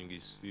toujours ñu ngi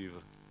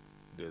suivre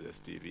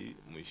 2STV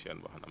muy chaîne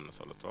boo xam ne am na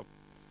solo trop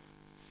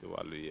si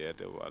wàllu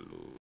yeete wàllu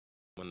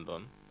mën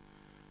doon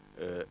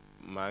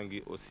maa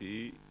ngi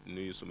aussi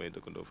nuyu sumay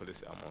dëkkandoo fële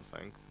si Amon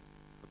 5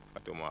 ak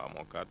fàttewuma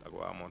Amon 4 ak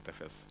waa Amon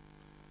Tefes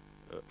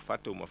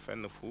fàttewuma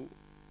fenn fu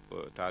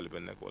taalibe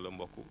nekk wala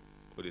mbokku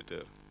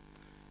auditeur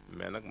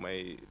mais nag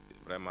may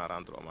vraiment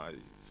rendre hommage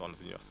soxna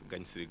suñuy wax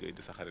gañ Siri Gueye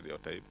di sa xarit yow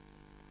tey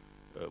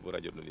bu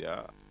rajo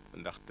Dunia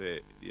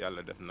ndaxte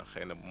yàlla def na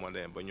xëy na bu ma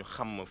demee ba ñu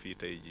xam ma fii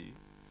tey jii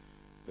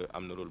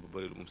am na rôle bu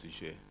bëri lu mu si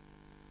joué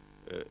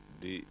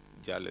di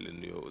jàllale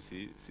nuyoo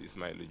aussi si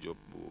Ismaïla Diop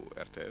bu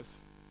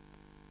RTS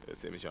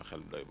si émission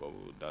xel doy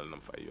boobu daal na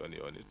ma fa ay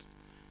yoon it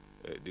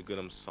di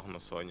gërëm soxna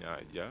Soña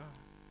Dia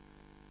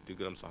di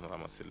gërëm soxna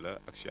Ramasilla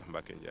ak Cheikh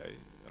Mbacke Ndiaye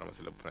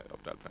Ramasilla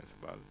hôpital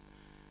principal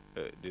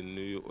di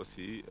nuyu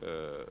aussi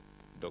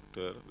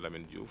docteur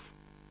Lamine Diouf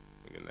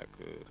mi ngi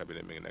nekk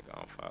cabinet mi ngi nekk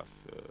en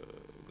face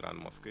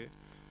grande mosquée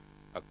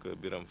ak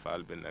Biram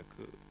Fall bi nekk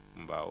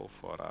Mbao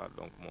Fora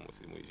donc moom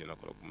aussi muy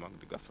gynécologue bu mag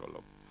di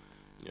gastrologue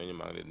ñooñu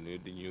maa ngi leen nuyu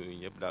di ñuy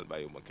ñëpp daal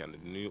bàyyiwuma kenn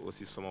di nuyu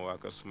aussi sama waa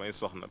kër su may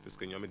soxna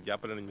puisque ñoom it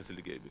jàppale nañu ma si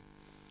liggéey bi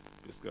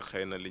puisque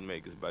xëy na liñ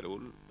may gis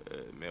bariwul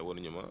mais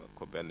waruñu ma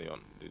ko benn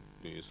yoon di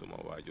nuyu suma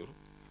waajur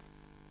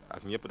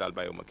ak ñëpp daal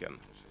bàyyiwuma kenn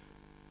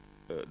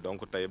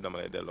donc tey dama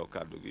lay delloo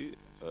kàddu gi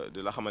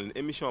di la xamal ni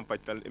émission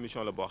pajtal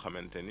émission la boo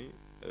xamante ni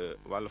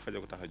wàllu faje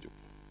ko tax a jóg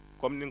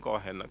comme ni nga ko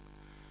waxee nag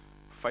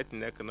faj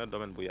nekk na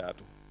domaine bu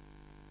yaatu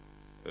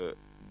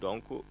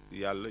donc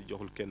yàlla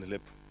joxul kenn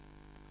lépp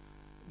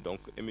donc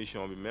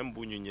émission bi même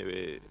bu ñu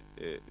ñëwee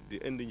di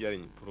indi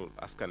njariñ pour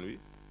askan wi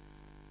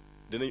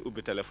dinañ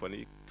ubbi téléphone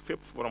yi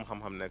fépp fu borom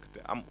xam-xam nekk te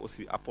am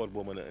aussi apport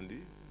boo mën a indi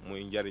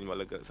muy njariñ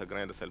wala sa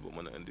grain de sel boo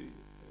mën a indi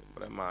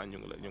vraiment ñu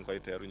ngi koy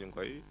teeru ñu ngi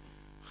koy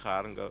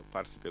xaar nga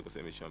participer ko si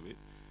émission bi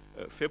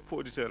fépp fu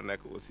auditeur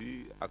nekk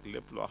aussi ak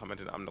lépp loo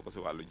xamante ne am na ko si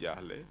wàllu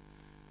jaaxle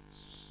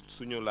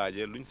suñu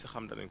laajee luñ si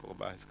xam danañ ko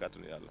baaxee si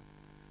kàttanu yàlla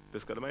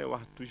parce que damay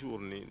wax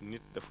toujours ni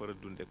nit dafa war a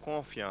dunde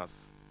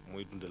confiance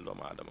muy dundal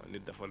doomu aadama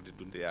nit dafa war di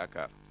dunde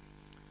yaakaar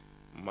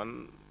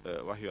man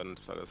wax yonent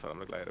bi sallallahu alayhi wa sallam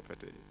rek laay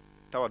répété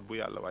tawat bu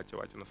yàlla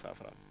wàcce na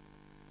saafaraam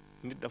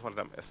nit dafa war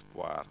a am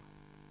espoir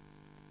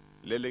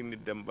léeg-léeg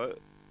nit dem ba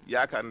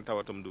yaakaar ni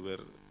tawatam du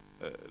wér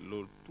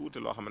loolu tuuti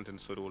loo xamante ni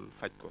soriwul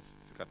faj ko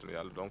si kàttanu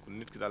yàlla donc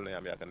nit ki daal na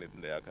am yaakaar ne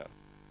dunda yaakaar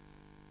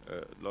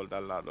loolu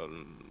daal laa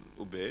doon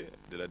ubbee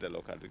di la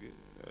delloo kàddu gi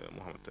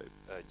Mouhamed Taïb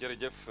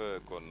jërëjëf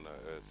kon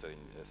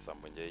Serigne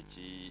Samba Ndiaye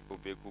ci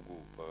ubbeeku gu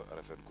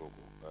rafet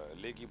googu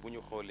léegi bu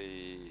ñu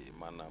xoolee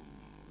maanaam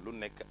lu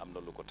nekk am na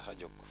lu ko tax a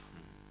jóg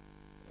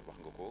wax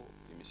nga ko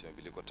émission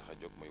bi li ko tax a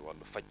jóg muy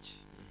wàllu faj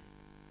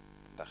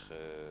ndax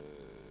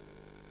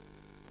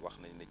wax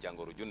nañ ne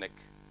jàngoro ju nekk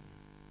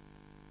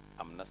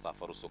am na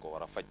saafara su ko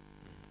war a faj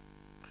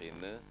xëy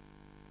na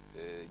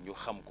ñu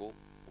xam ko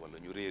wala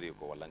ñu réeree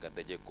ko wala nga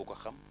dajee ku ko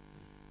xam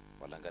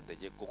wala nga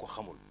dajee ku ko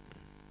xamul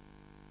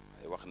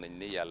waaye wax nañ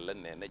ne yàlla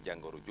nee na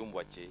jàngoro jum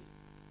wàccee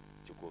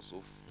ci ko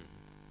suuf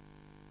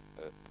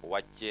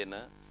wàccee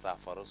na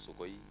saafara su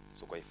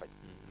koy faj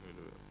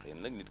xëy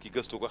na nag nit ki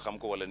gëstu ko xam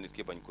ko wala nit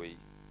ki bañ koy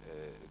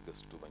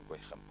gëstu bañ koy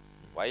xam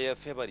waaye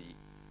feebar yi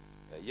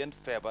yan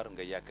feebar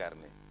nga yaakaar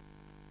ne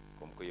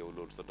comme que yow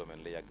loolu sa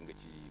domaine la yàgg nga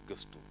ci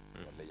gëstu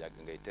wala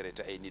yàgg ngay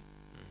traité ay nit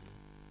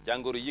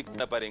jàngoro yi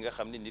na bari nga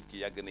xam ne nit ki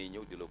yàgg nay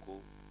ñëw di la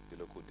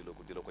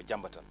ko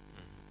jàmbatal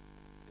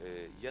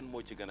yan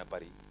moo ci gën a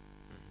bari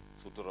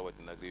surtout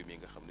rawatina ak réew mi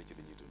nga xam ne ci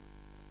la ñuy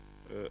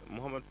dund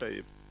Mouhamed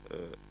Taïb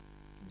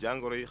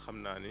jàngoro yi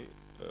xam naa ni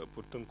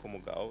pour tënk ko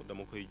mu gaaw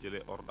dama koy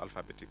jëlee ordre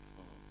alphabétique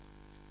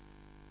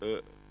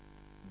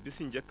bi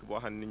si njëkk boo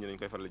xam ne nit ñi dañu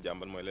koy faral di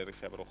jàmbat mooy léegi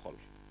feebaru xol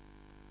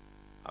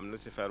am na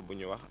si feebar bu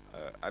ñuy wax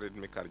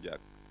arythmie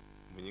cardiaque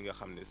mu ñi nga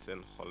xam ne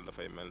seen xol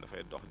dafay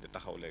dox di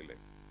taxaw léeg-léeg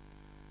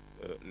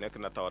nekk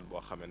na tawat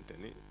boo xamante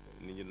ni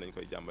nit ñi dañ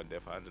koy jàmbat des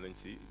fois dinañ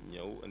si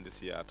ñëw indi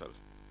si yaatal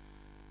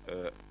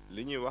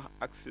li ñuy wax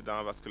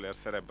accident vasculaire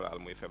cérébral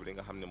muy feebar yi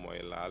nga xam ne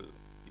mooy laal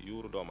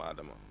yuuru doomu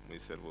aadama muy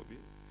cerveau bi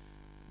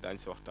daañ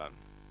si waxtaan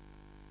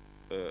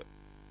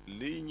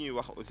li ñuy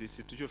wax aussi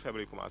si toujours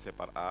feebar yi commencé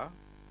par A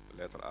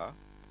lettre A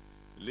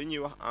li ñuy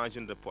wax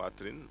angine de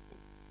poitrine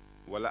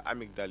wala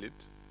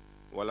amygdalite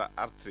wala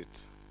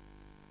arthrite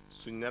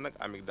suñ ne nag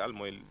amygdale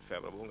mooy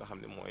feebar boobu nga xam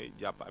ne mooy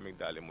jàpp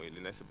amygdale yi mooy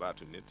li ne si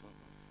baatu nit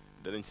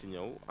danañ si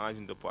ñëw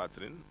angine de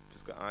poitrine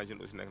puisque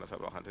angine aussi nekk na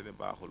feebar boo xamante ne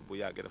baaxul bu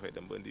yàggee dafay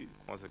dem ba indi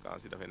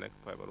conséquences yi dafay nekk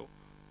feebaru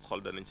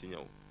xol danañ si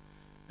ñëw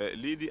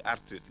lii di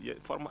arthrite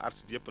forme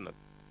arthrite yëpp nag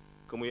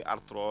que muy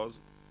arthrose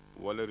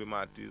wala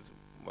rhumatisme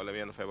wala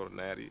yenn feebaru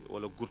neer yi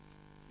wala goutte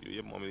yooyu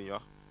yëpp moom li ñuy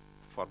wax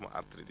forme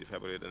arthrite yi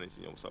feebar yooyu danañ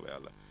si ñëw bu soobee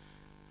yàlla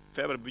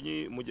feebar bi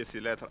ñuy mujjee si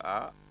lettre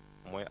A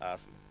mooy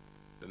asthme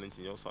danañ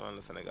si ñëw sonal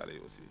na Sénégalais yi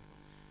aussi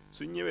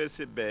suñ ñëwee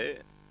si B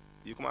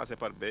yi commencé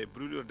par B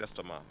brûlure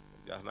d'estomac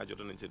yaakaar naa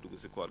jotoon nañu see dugg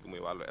si koor gi muy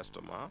wàllu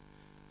estomac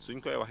suñ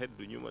koy waxee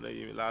du ñu mën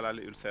a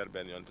laalaale ulcère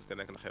benn yoon parce que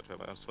nekk na xeetu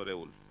feebar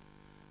sorewul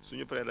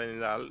suñu paree dañu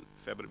laal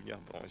feebar bi ñuy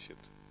wax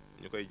bronchite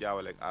ñu koy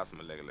jaawaleeg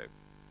asthme léeg-léeg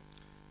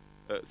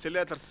si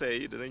lettre C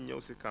yi danañ ñëw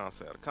si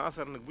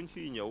cancer nag bu ñu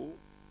siy ñëw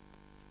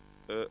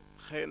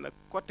xëy na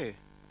côté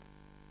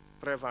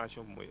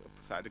prévention bi mooy ëpp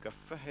c'est-à-dire que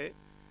fexe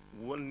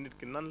won nit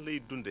ki nan lay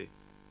dundee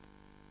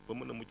ba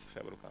mën a mucc si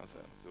feebaru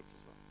cancer surtout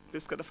ça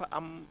parce que dafa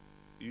am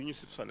yu ñu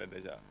soupçonné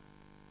déjà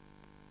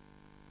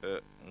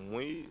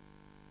muy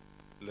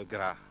le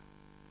gras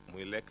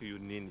muy lekk yu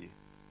niin yi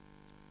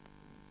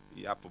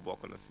yàpp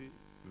bokk na si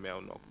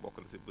meew nook bokk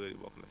na si beurre yi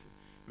bokk na si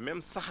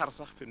même saxaar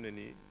sax fi mu ne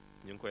nii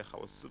ñu ngi koy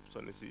xaw a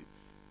soupçonné si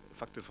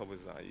facteur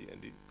favorisant yi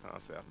indi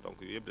cancer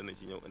donc yooyu yëpp danañ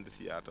si ñëw indi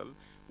si yaatal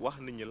wax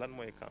nit ñi lan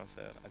mooy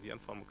cancer ak yan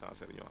forme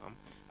cancer ñoo am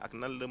ak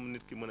nan la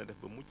nit ki mën a def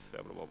ba mucc si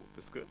feebar boobu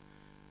parce que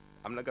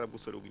am na garab bu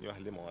sori gu ñuy wax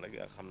limon rek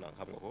yaa xam nga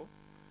ko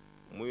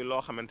muy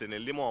loo xamante ne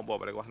limon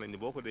boobu rek wax nañ ni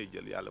boo ko dee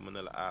jël yàlla mën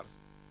na la aar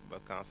ba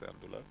cancer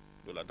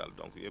du la dal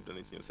donc yëpp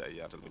danañ si ñëw si ay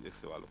yaatal bu njëkk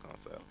si wàllu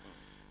cancer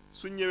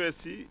suñ ñëwee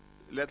si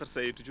lettre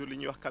C yi toujours li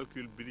ñuy wax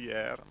calcul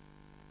biliaire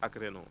ak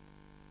rénal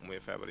muy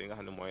feebar yi nga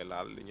xam ne mooy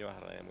laal li ñuy wax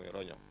rein muy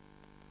roño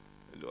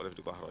li olof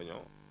di ko wax roño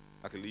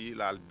ak lii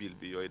laal bile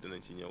bi yooyu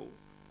danañ si ñëw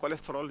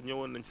cholestérol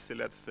ñëwoon nañ si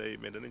lettre C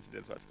mais danañ si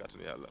dellusiwaat si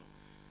kàttanu yàlla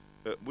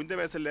bu ñu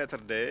demee si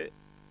lettre D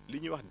li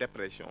ñuy wax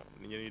dépression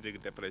nit ñi dañuy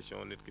dégg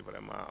dépression nit ki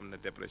vraiment am na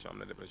dépression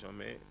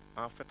mais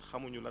en fait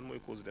xamuñu lan mooy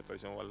cause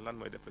dépression wala lan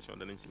mooy dépression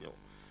danañ si ñëw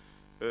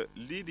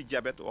lii di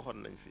diabète waxoon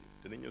nañ fi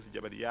danañ ñëw si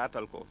diabète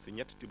yaatal ko si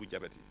ñetti type bu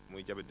diabète yi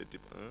muy diabète de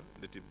type 1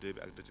 de type 2 bi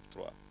ak de type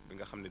 3 bi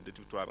nga xam ne de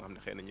type 3 bi nga xam ne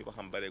xëy na ñi ko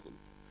xam bareegul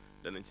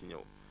danañ si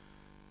ñëw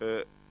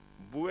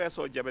bu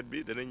weesoo diabète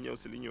bi danañ ñëw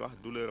si li ñuy wax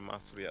douleur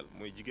menstruelle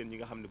mooy jigéen ñi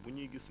nga xam ne bu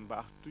ñuy gis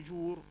mbaax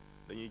toujours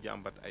dañuy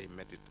jàmbat ay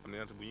métit am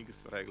na bu ñuy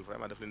gis règle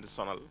vraiment daf leen di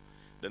sonal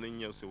danañ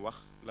ñëw si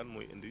wax lan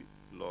mooy indi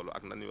loolu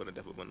ak nan ñu war a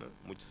def ba mën a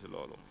mucc si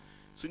loolu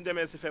suñ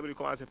demee si feebar yi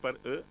commencé par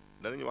E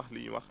danañ wax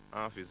li ñuy wax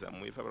emphysème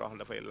muy feebar wax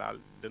dafay laal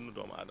dënnu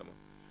doomu aadama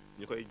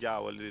ñu koy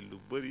jaawale lu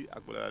bëri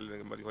ak bu la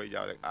laal ñu koy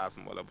jaawale ak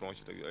asthme wala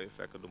bronchite ak yooyu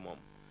fekk du moom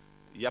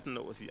yàpp na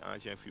aussi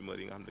ancien fumeur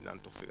yi nga xam ne dañu naan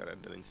tux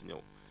cigarette danañ si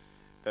ñëw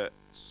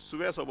su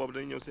weesoo boobu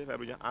dañuy ñëw si feebar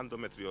bi ñu wax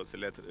endométriose si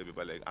lettre E bi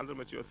ba léegi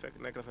endométriose fekk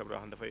nekk na feebar yoo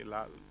xam ne dafay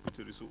laal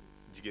utérisu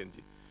jigéen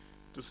ji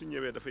te su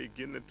ñëwee dafay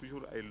génne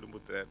toujours ay lumbu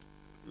deret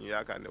ñu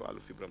yaakaar ne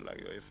wàllu fibrome la ak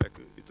yooyu fekk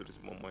utérus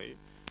moom mooy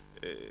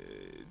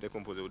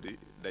décomposé wu di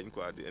dañ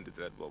quoi di indi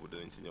deret boobu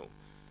danañ si ñëw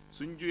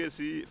suñ jógee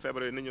si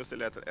feebar yooyu na ñëw si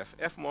lettre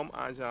F moom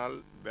en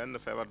général benn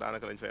feebar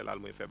daanaka lañ fay laal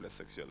muy faiblesse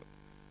sexuelle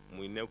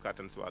muy néew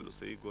kàttan si wàllu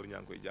sëy góor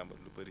ñaa ngi koy jàmbat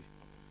lu bëri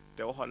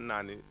te waxoon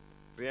naa ni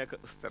rien que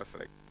stress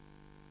rek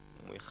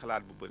muy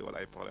xalaat bu bëri wala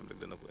ay problème rek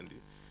dana ko indi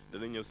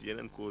dana ñëw si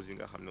yeneen causes yi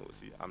nga xam ne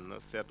aussi am na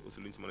seet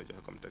aussi lu ñu si mën a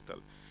joxe comme tegtal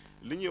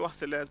li ñuy wax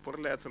si lettre pour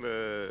lettre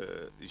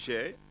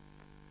G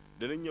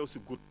danañ ñëw si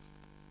goutte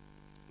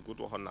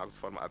waxoon naa ko si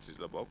forme arthrite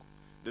la bokk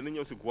danañ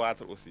ñëw si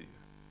goitre aussi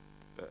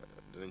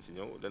danañ si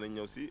ñëw danañ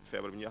ñëw si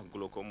feebar bi ñuy wax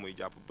glaucome muy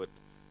jàpp bët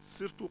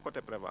surtout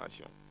côté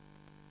prévention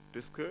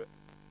puisque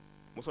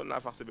mosoon naa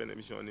fax si benn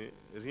émission ni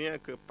rien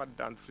que pâte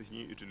dentifrice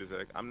ñuy utiliser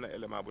rek am na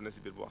élément bu ne si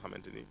biir boo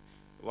xamante ni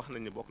wax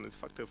nañ ni bokk na si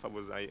facteur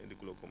favorisant yi indi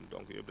glaucome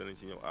donc yëpp danañ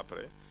si ñëw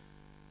après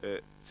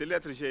si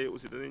lettre G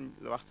aussi danañ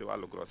wax si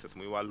wàllu grossesse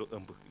muy wàllu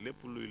ëmb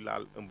lépp luy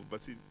laal ëmb ba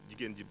si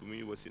jigéen ji bi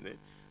muy wasine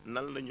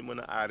nan la ñu mën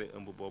a aaree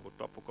ëmb boobu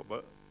topp ko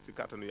ba si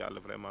kàttanu yàlla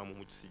vraiment mu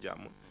mucc si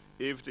jàmm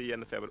éviter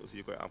yenn feebar aussi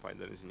yi koy empagne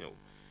danañ si ñëw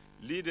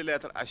lii di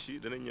lettre H yi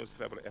danañ ñëw si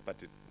feebar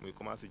hépatite muy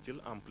commencé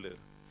jël ampleur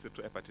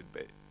surtout hépatite B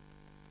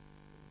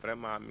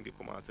vraiment mi ngi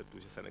commencé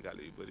toucher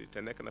Sénégal yu bëri te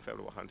nekk na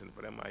feebar boo xamante ni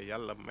vraiment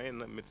yàlla may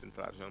na médecine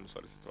traditionnelle mu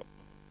sori si trop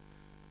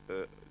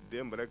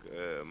démb rek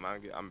maa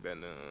ngi am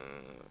benn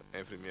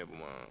infirmier bu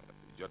ma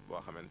jot boo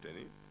xamante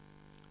ni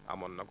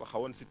amoon na ko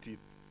xawoon si tiit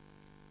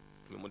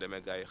bi mu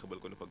demee gars yi xëbal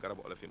ko ni ko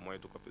garabu olof yi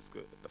moytu ko puisque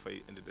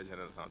dafay indi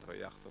dégénérescence dafay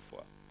yàq sa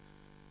foie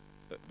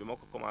bi ma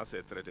ko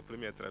commencé traité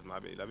premier traitement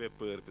bi il avait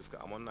peur puisque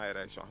amoon na ay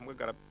réaction xam nga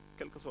garab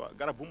quelque soit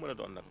garab bu mu mën a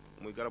doon nag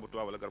muy garabu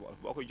tubaab wala garabu olof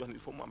boo koy jox ni il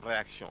faut mu am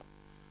réaction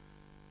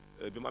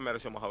bi mu amee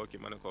réaction ma xaw a kii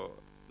ma ne ko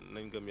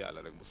nañ gëm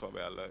yàlla rek bu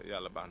soobee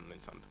yàlla baax na nañ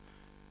sant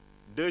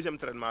deuxième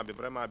traitement bi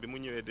vraiment bi mu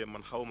ñëwee dem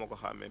man xawuma ko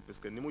xàmmee parce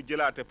que ni mu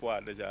jëlaate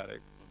poids déjà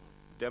rek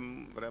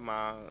dem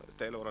vraiment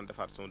tey la waroon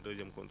defaat son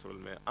deuxième contrôle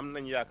mais am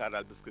nañ yaakaar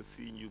daal parce que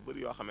signes yu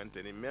bëri yoo xamante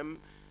ni même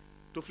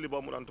tufli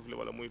boobu mu doon tufli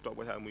wala muy toog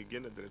ba saa muy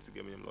génn deret si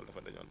gémmiñam loolu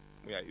dafa dañoon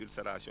muy ay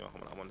ulcération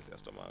xam ne amoon na si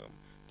estomac am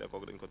te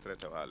kooku dañu ko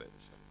traité waale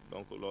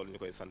donc loolu ñu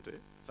koy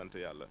sant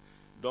yàlla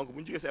donc bu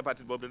ñu jógee si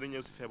hépatite boobu danañ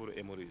ñëw si feebaru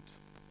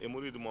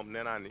hémorroïde moom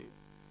nee naa ni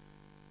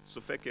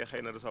su fekkee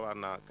xëy na recevoir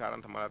naa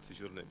 40 malades si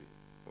journée bi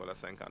wala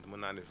 50 mën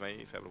naa ni 20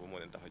 yi feebar ba moo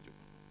leen tax a jóg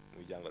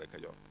muy jàngoro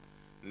Kajoor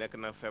nekk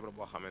na feebar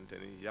boo xamante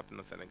ni yàpp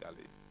na Sénégal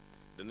yi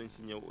danañ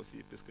si ñëw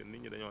aussi parce que nit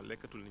ñi dañoo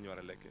lekkatul ni ñu war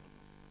a lekkee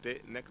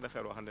te nekk na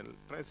feebar boo xam ne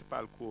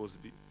principale cause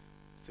bi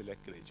si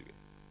lekk lay jóge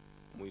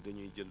muy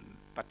dañuy jël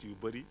pâtes yu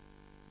bëri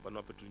ba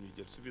noppitu ñuy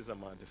jël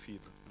suffisamment de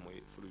fibres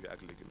mooy fruits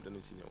ak légumes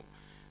danañ si ñëw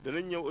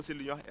danañ ñëw aussi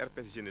li ñuy wax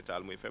herpès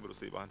génital muy feebaru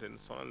sëy boo xamante ne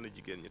sonal na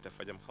jigéen ñi te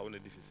fajam xaw na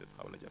difficile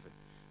xaw na jafe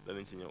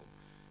danañ si ñëw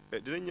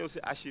dinañ ñëw si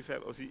HI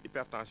feebar aussi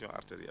hypertension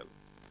artérielle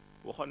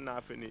waxoon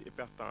naa fi ni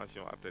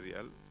hypertension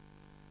artérielle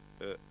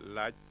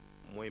laaj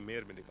mooy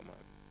meilleur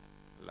médicament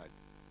bi laaj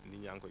nit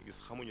ñaa ngi koy gis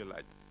xamuñu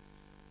laaj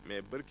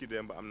mais bërki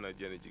démb am na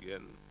jenn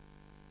jigéen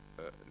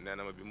nee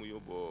na ma bi mu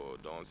yóbboo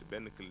doom si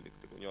benn clinique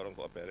di ko ñoroon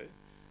ko opéré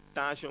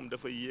tension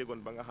dafa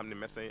yéegoon ba nga xam ne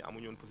médecins yi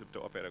amuñu woon possibilité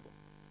opéré ko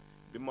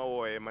bi ma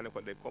wooyee ma ne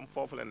ko de comme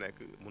foofu la nekk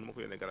mënu ma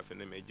ko yónnee garab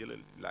ne mais jëlal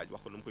laaj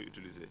wax ko nu mu koy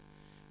utiliser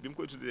bi mu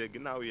ko utiliser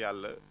ginnaaw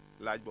yàlla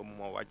laaj boobu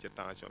moo wàcce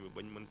tension bi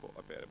ba ñu mën ko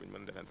opéré ba ñu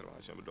mën def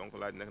intervention bi donc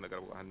laaj nekk na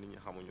garab goo xam ne nit ñi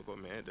xamuñu ko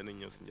mais danañ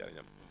ñëw si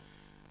njariñam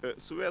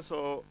su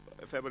weesoo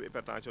feebar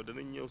hypertension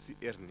danañ ñëw si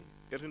hernie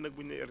nag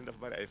bu ñu nee hernie dafa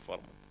bari ay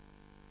forme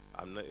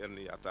am na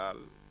hernie hiatale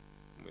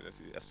muy ne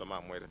si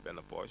estomac mooy def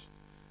benn poche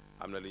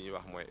am na li ñuy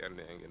wax mooy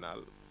hernie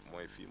inguinale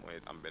mooy fii mooy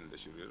am benn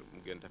déchirure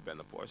mu génn def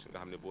benn poche nga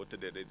xam ne boo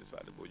tëddee day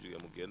disparaître boo jógee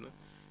mu génn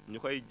ñu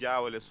koy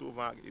jaawale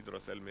souvent ak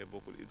hydrocèle mais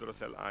bokkul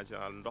hydrocèle en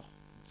général ndox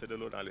c'est de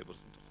l'eau dans les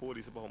bourses xóor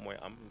yi si boppam mooy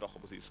am ndox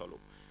bu siy solu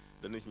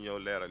danañ si ñëw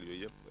leeral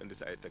yooyu yëpp indi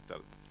si ay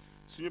tegtal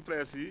suñu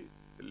presse yi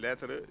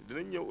lettre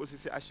dinañ ñëw aussi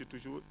si HI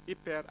toujours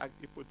hyper ak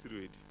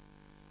hypothyroïdie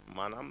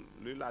maanaam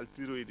luy laal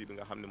thyroïde bi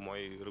nga xam ne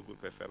mooy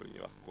regroupé feebar yi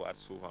ñuy wax goitre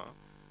souvent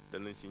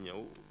danañ si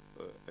ñëw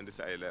indi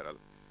si ay leeral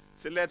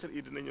si lettre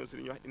yi dina ñëw si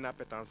li ñuy wax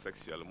inappétence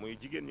sexuelle mooy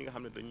jigéen ñi nga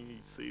xam ne dañuy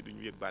sëy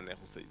duñu yëg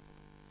bànneexu sëy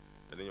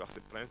danañ wax si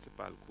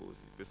principale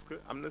cause yi parce que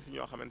am na si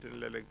ñoo xamante ni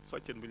léeg-léeg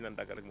soccet bu ñu leen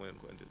dagg rek moo leen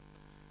ko indil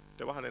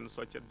te wax nañ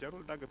soccet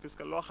jarul dagg parce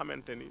que loo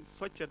xamante ni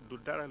soccet du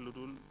dara lu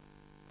dul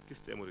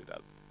kyste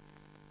hémorroïdale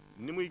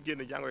ni muy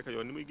génne jàngoro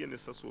Kajoor ni muy génne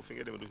sa suuf fi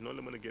nga demee du noonu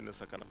la mën a génne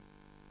sa kanam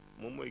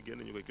moom mooy génn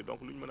ñu koy kii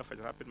donc lu ñu mën a faj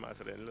rapidement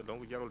sa reen la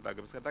donc jarul dagg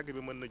parce que dagg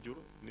bi mën na jur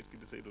nit ki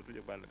di sëy dootul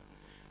yëg bànneex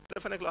te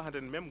dafa nekk loo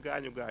xamante ni même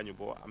gaañu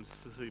boo am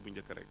sa sëy bu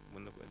njëkk rek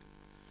mën na ko indi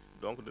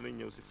donc dinañ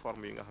ñëw si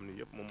forme yi nga xam ne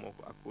yëpp moom moo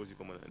ko ak cause yi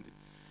ko mën a indi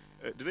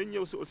dinañ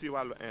ñëw si aussi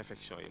wàllu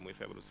infection yi muy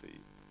feebaru sëy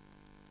yi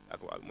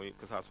ak wàllu muy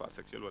que ça soit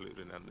sexuel wala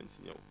urinaire dinañ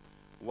si ñëw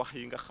wax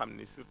yi nga xam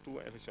ni surtout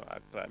infection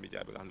ak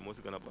chlamydia bi nga xam ne moo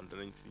si gën a bon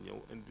danañ si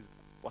ñëw indi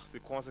wax si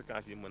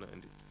conséquences yi mën a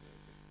indi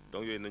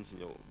donc yooyu nañ si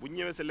ñëw bu ñu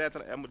ñëwee si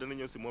lettre M dana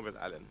ñëw si mauvaise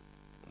haleine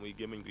muy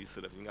gémmiñ guy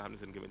sërëf yi nga xam ne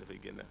seen gémmiñ dafay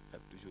génne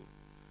xet toujours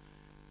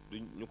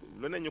ñu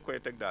lu ne ñu koy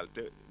teg daal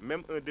te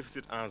même un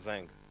déficit en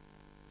zinc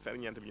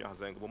ferñeent bi ñuy wax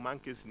zinc bu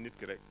manqué si nit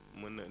ki rek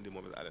mën na indi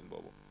mauvaise haleine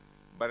boobu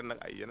bari nag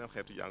ay yeneen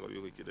xeetu jàngoro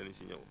yoo koy kii danañ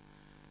si ñëw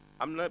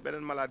am na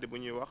beneen maladie bu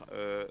ñuy wax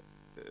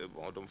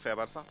bon du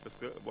feebar sax parce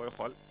que booy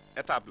xool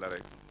étape la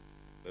rek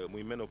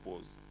muy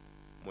ménopause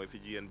mooy fi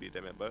jigéen bi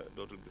demee ba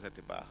dootul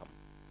gisati baaxam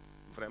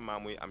vraiment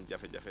muy am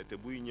jafe-jafe te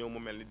buy ñëw mu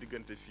mel ni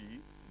diggante fii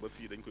ba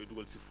fii dañ koy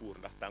dugal si fuur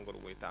ndax tàngoor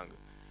muy tàng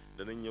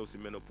danañ ñëw si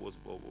ménopause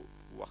boobu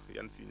wax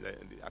yan si lay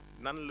indi ak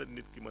nan la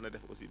nit ki mën a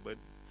def aussi ba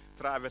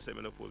traverser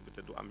ménopause bi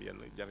te du am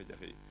yenn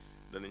jafe-jafe yi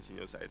danañ si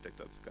ñëw si ay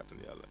tegtal si kàttan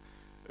yàlla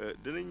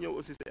danañ ñëw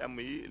aussi si am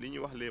yi li ñuy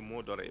wax les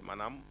maux d'oreille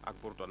maanaam ak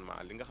bourdonnement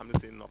li nga xam ne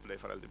seen nopp lay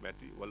faral di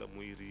metti wala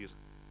muy riir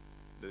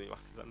danañ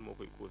wax si lan moo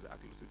koy causé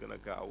ak lu si gën a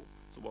gaaw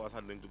su boobaa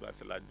sax dinañ duggaat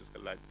si laaj parce que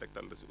laaj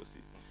tegtal la si aussi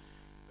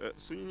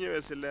suñu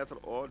ñëwee si lettre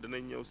O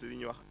danañ ñëw si li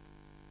ñuy wax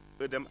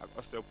œdème ak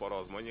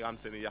ostéoporose mooy ñi nga xam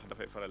seen i yax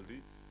dafay faral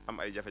di am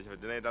ay jafe-jafe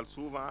dinay dal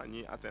souvent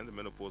ñiy atteindre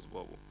ménopause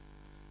boobu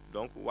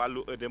donc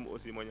wàllu œdème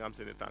aussi mooy ñi nga xam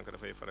seen i tànk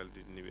dafay faral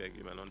di niweeg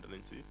yu mel noonu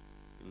danañ si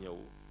ñëw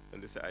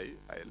indi si ay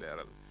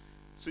leeral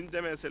suñ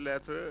demee si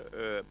lettre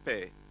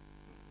P.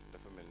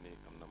 dafa mel ni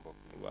am na mbokk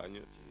waaw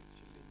ñu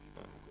ci ligne bi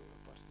bëgg ko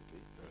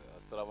participer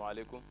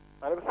asalaamaaleykum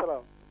maaleykum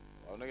salaam.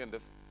 waaw na ngeen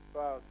def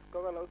waaw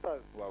kooku la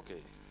oustaz. waaw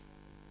kay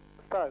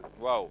oustaz.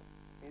 waaw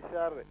ñu ngi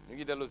siyaar de. ñu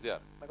ngi dellu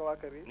ziar naka waa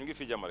kër yi. ñu ngi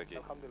fi jàmm rek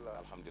alhamdulilah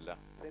alhamdulilah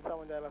sëñ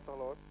Samba Ndiaye la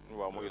soxla woon.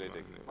 waaw mu ngi lay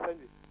dégg sëñ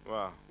bi.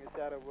 waaw ñu ngi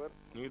siyaare bu wër.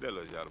 ñu ngi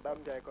delloo ziar bu Daam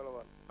Ndiaye ko la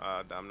woon.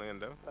 ah daam na ngeen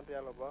def sant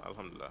yàlla bu baax.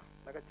 alhamdulilah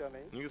naka coono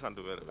yi. ñu ngi sant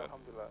wér wér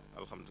alhamdulilah.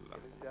 alhamdulilah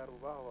di siyaar bu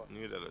baax a baax. ñu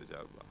ngi delloo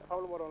ziar bu baax dafa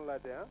am lu ma doon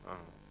laajte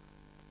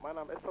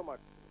maanaam estomac.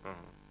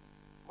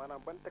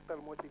 maanaam ban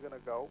tegtal moo ci gën a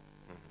gaaw.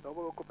 dama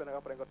bëgg a coupé nag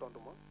après nga tontu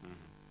ma.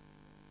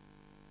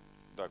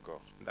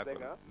 d'accord dégg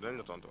nga dinañ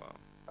la tontu waaw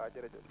waaw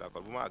jërëjëf.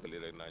 d'accord bu ma àggalee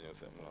rek naa ñëw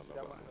seet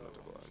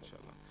incha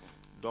allah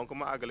donc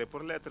ma àggalee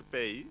pour lettre P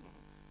yi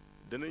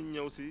danañ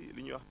ñëw si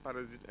li ñuy wax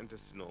parasites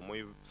intestinaux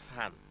mooy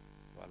saan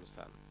wàllu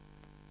saan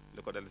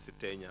li ko dal si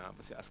teeñaa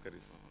ba si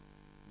ascaris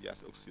jaar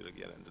si oxyure ak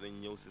yeneen danañ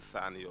ñëw si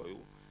saan yooyu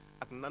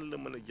ak nan la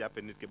mën a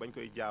jàppe nit ki bañ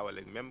koy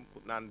jaawaleeg même ku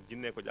naan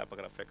jinnee ko jàpp ak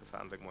rab fekk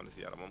saan rek moo ne si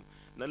yaramam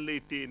nan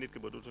lay téye nit ki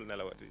ba dootul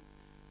nelawati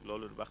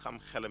loolu ba xam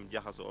xelam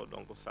jaxasoo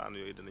donc saan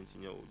yooyu danañ si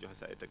ñëw joxe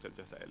sa ay tegtal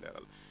joxe sa ay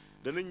leeral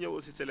danañ ñëw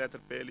aussi si lettre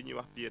P li ñuy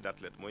wax pied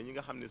d'athlète mooy ñi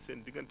nga xam ne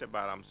seen diggante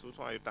baaraam su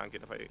son yu tànk yi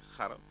dafay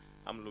xar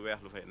am lu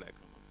weex lu fay nekk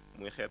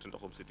muy xeetu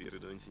ndoxum sitiir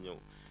danañ si ñëw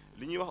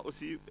li ñuy wax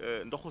aussi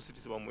ndoxu siti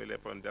si boobu muy les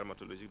problèmes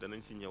dermatologiques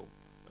danañ si ñëw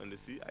indi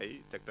si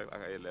ay tegtal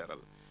ak ay leeral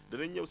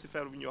danañ ñëw si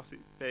feebar bi ñuy wax si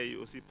P yi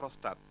aussi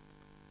prostate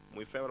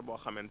muy feebar boo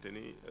xamante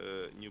ni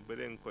ñu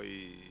bëree nga koy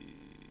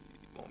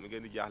bon mi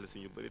ngeen di jaaxle si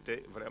ñu bëri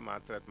te vraiment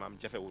traitement am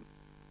jafewul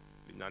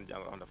li ñu naan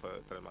jàngoro xam dafa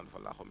traitement dafa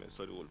laaxu mais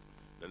soriwul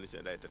danañ si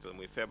indi ay tegtal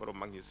muy feebaru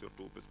mag ñi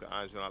surtout parce que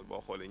en général boo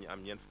xoolee ñi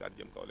am ñeent fukki at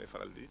jëm kaw lay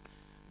faral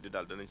di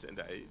dal danañ si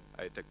indi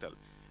ay tegtal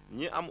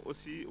ñi am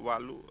aussi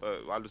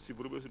wàllu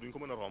sibbiru bi aussi duñu ko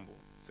mën a romb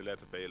si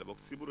lettre P la bokk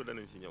sibbiru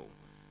danañ si ñëw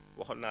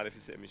waxoon naa la fi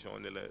si émission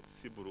ne la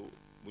sibbiru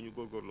bu ñu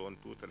góorgóorlu woon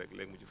tuuti rek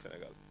léegi mu jug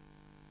Sénégal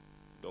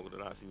donc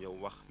danaa si ñëw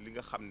wax li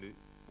nga xam ni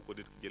bu ko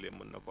nit ki jëlee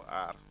mën na ko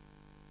aar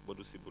ba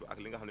du sibbiru ak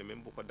li nga xam ne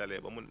même bu ko dalee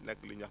ba mu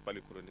nekk li ñuy wax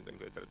palu chronique dañ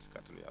koy traité si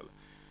kàttanu yàlla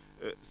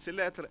si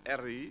lettre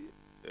R yi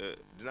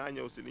dinaa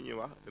ñëw si li ñuy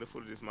wax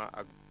refroidissement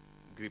ak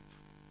grippe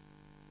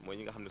mooy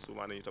ñi nga xam ne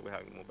souvent nañu toog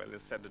ak mu mel ne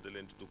sedd da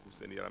leen di dugg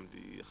seen yaram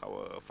di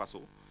xaw a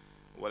fasu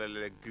wala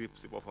léeg grippe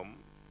si boppam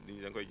nit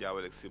ñi dañ koy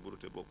jaawale ak sibbiru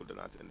te bokkul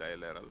danaa si indi ay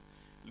leeral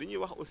li ñuy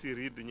wax aussi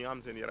riide ñi nga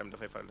xam seen yaram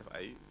dafay faral def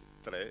ay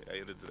trait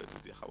ay rëdd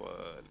di xaw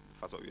a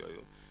façon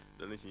yooyu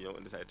danañ si ñëw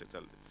indi si ay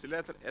tegtal si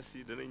lettre S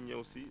yi danañ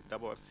ñëw si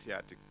d'abord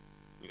sciatique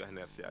ñu nga xam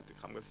nerf sciatique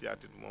xam nga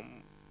sciatique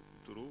moom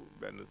turu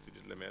benn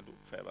sidit la mais du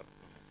feebar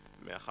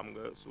mais xam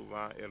nga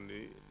souvent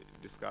hernie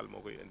discale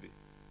moo koy indi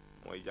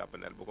mooy jàpp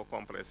nerf bu ko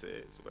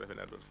compressé su ko defee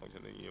nerf dootu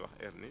fonctionné ñuy wax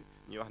hernie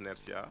ñuy wax nerf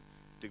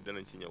sciatique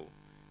danañ si ñëw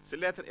si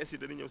lettre S yi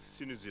danañ ñëw si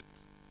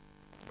sinusite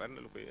bari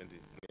na lu koy indi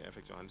muy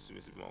infection xam ne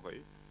sinusite moo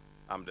koy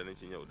am danañ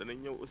si ñëw danañ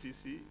ñëw aussi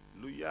si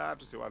lu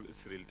yaatu si wàllu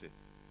stérilité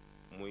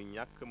muy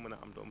ñàkk mën a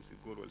am doom si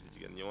góor wala si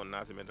jigéen ñëwoon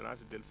naa si mais danaa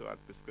si dellusiwaat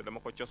parce que dama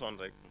ko cosoon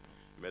rek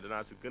mais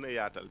danaa si gën a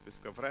yaatal parce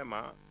que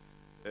vraiment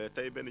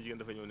tey benn jigéen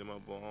dafa ñëw ni ma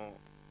bon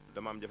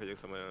dama am jafe-jafe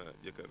sama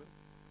jëkkër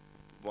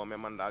bon mais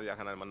man daal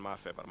yaakaar naa ne man maa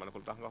feebar ma ne ko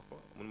lu tax nga wax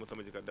ko mun ma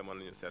sama jëkkër demoon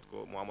nañu seet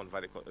ko mu amoon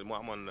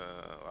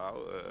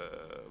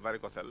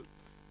varicocèle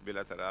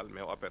bilatéral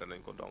mais opéré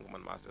nañ ko donc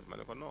man maa stress ma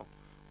ne ko non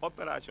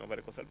opération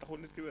varicocèle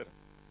taxul nit ki wér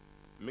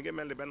mi ngi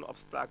mel ni benn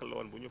obstacle la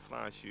woon bu ñu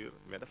franchir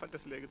mais dafa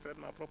des léegi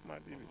traitement proprement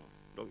dit bi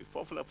donc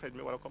foofu la faj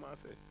mi war a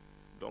commencé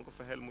donc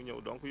fexeel mu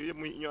ñëw donc yooyu yëpp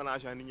muy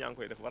ignorance nit ñaa ngi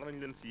koy def war nañu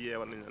leen si yee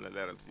war nañu leen a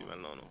leeral si yu mel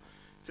noonu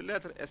si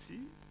lettre S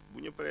yi bu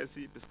ñu paree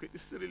si parce que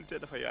stérilité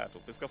dafa yaatu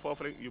parce que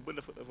foofu rek yu bëri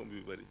dafa ëmb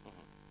yu bëri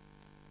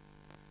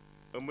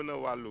ëmb na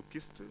wàllu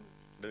kyste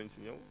danañ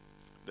si ñëw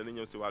danañ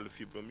ñëw si wàllu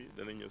fibrome yi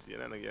danañ ñëw si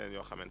yeneen ak yeneen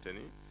yoo xamante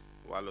ni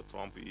wàllu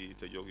trompe yi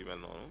te jóg yu mel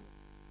noonu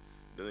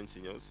danañ si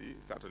ñëw si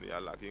kàttanu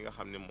yàlla ak yi nga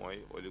xam ne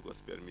mooy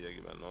oligospermie yeeg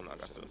yu mel noonu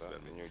ak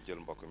asthénospermie ñu jël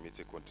mbokk mi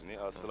te continuer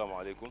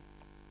asalaamaaleykum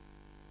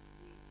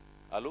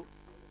allo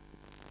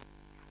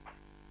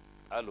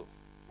allo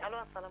allo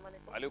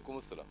asalaamaaleykum.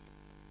 aleykum salaam.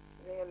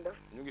 na ngeen def.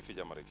 ñu ngi fi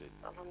jamare kay.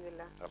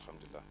 alhamdulilah.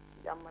 alhamdulilah.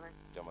 jàmm rek.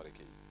 jamare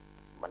kay.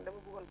 man dama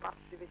bëggoon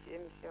participer ci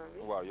émission bi.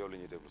 waaw yow la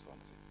ñuy déglu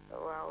soxna si.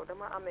 waaw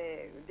dama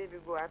amee début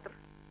goitre.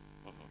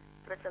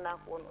 traité naa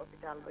ko woon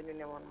hôpital ba ñu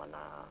ne woon man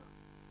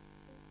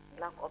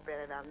naa ko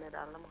opéré daal mais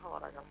daal dama xaw a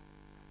ragal.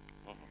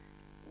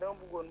 dama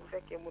bëggoon bu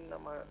fekkee mun na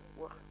ma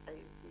wax ay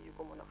kii yu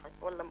ko mën a faj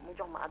wala mu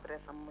jox ma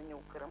adresse am ma ñëw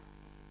këram.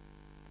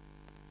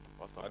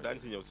 waaw daañu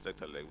si ñëw si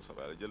tegtal léegi bu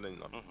soobee yàlla jël nañu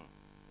noonu.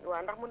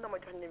 waaw ndax mun na ma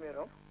jox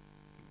numéro.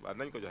 waaw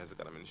nañu ko joxe si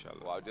kanam incha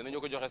allah. waaw dinañu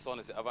ko joxe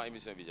soxna si avant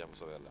émission bi jeex bu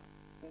soobee yàlla.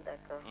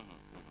 d'accord.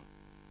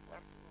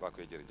 waa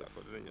koy jërëjëf.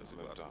 d'accord dinañ ñëw si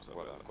goitre bu soobee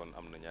voilà yàlla. kon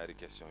am na ñaari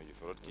question yu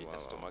fi rot kii waaw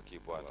estomac kii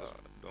boiteur.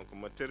 donc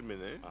ma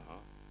terminé.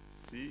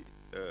 si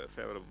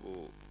feebar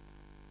bu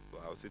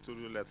waaw si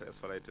toujours lettre S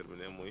fa lay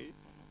terminé muy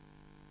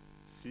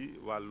si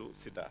wàllu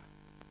sida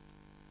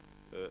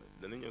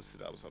dana ñëw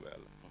sida bu soobee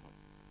yàlla.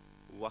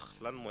 wax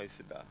lan mooy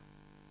sida.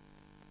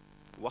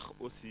 wax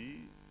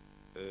aussi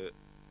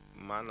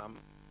maanaam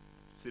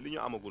si li ñu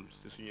amagul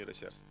si suñuy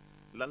recherche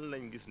lan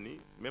lañ gis ni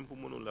même bu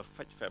mënul la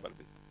faj feebar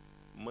bi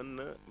mën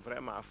na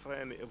vraiment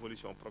freiner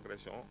évolution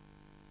progression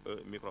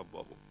microbe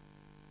boobu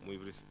muy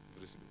virus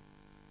bi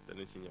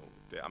danañ si ñëw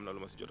te am na lu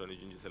ma si jotoon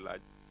junj si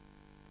laaj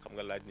xam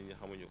nga laaj nit ñi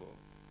xamuñu ko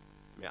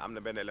mais am na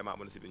benn élément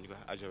bu ne si bi ñu ko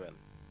wax AGN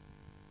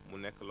mu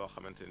nekk loo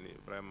xamante ni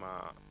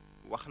vraiment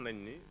wax nañ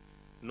ni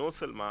non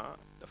seulement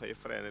dafay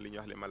freiner li ñuy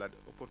wax les maladies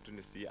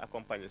opportunistes yi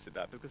accompagner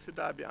sida parce que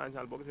sida bi en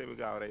général boo gisee muy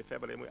gaaw rey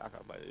feebar yi muy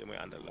accompagner yi muy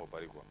àndal la moo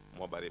bari quoi.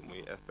 moo bari muy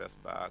espèce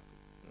baak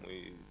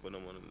muy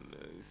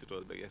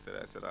pneumocytose beeg et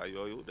cetera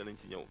yooyu danañ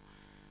si ñëw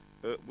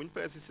bu ñu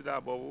paree si sida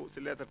boobu si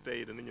lettre T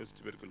yi danañ ñëw si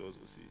tuberculose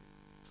aussi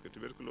parce que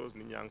tuberculose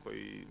nit ñaa ngi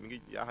koy mi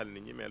ngi jaaxal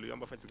nit ñi mais lu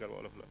yomba faj si garab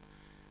wolof la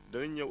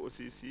danañ ñëw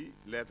aussi si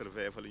lettre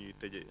V fa la ñuy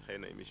tëjee xëy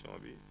na émission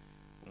bi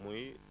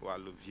muy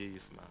wàllu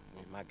vieillissement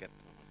muy màgget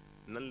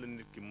nan la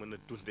nit ki mën a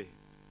dundee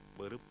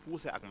ba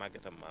repousser ak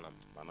màggetam maanaam.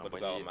 maanaam ba du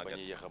gaaw a bañ a màgget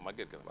yéex a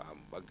màgget ka. waaw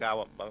ba gaaw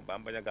a ba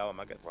bañ a gaaw a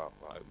màgget. waaw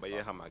waaw ba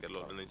yéex a màgget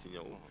loolu danañ si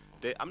ñëw.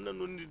 te am na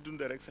nu nit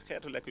dundee rek si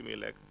xeetu lekk yu muy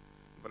lekk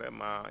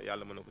vraiment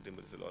yàlla mën na ko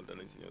dimbali si loolu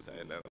danañ si ñëw si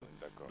ay leer.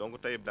 d'accord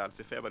donc tey daal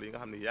si feebar yi nga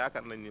xam ne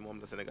yaakaar nañ ni moom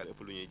la Sénégal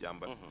ëpp lu ñuy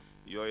jàmbat.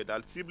 yooyu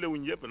daal ciblé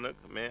wuñ yëpp nag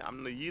mais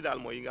am na yii daal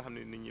mooy yi nga xam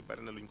ne nit ñi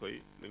bari na luñ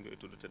koy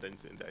tudd te dañ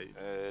si indi ay.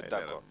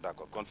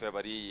 d'accord kon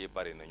feebar yi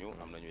bari nañu.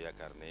 am nañu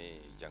yaakaar ne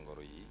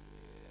jàngoro yi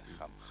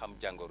xam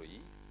jàngoro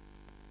yi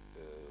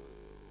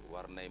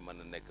war nay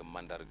mën a nekk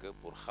mandarga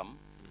pour xam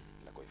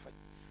la koy faj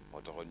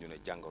moo taxoon ñu ne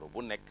jàngoro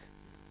bu nekk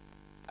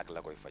ak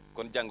la koy faj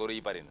kon jàngoro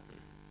yi bari na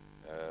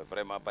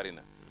vraiment bari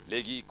na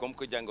léegi comme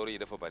que jàngoro yi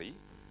dafa bari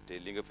te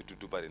li nga fi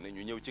tudd bari na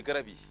ñu ñëw ci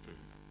garab yi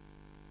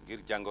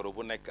ngir jàngoro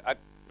bu nekk ak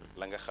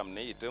la nga xam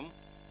ne itam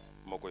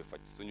moo koy faj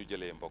suñu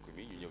jëlee mbokk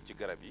mi ñu ñëw ci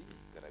garab yi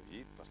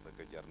parce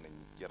que jar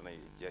nay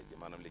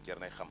maanaam li jar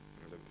nay xam.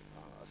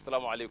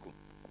 asalaamaaleykum.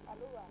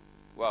 allo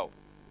waaw.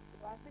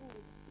 waaw sëñ bi.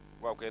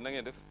 waaw kay na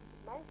ngeen def.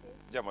 maa ngi fi.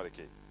 jàmmale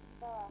kay.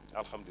 waaw.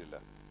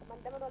 alhamdulilah. man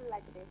dama doon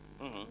laajte.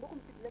 ndoxum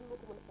siti lan moo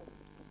ko mën a faj.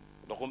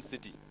 ndoxum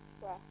siti.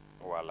 waaw.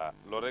 voilà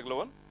loolu rek la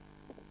woon.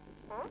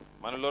 ah.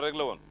 maanaam loolu rek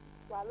la woon.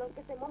 waaw loolu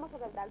kese moo ma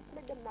soxal daal su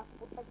ma dem naa ko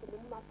pour faj ko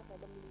mais mu maa soxal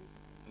ba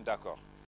mu. d'accord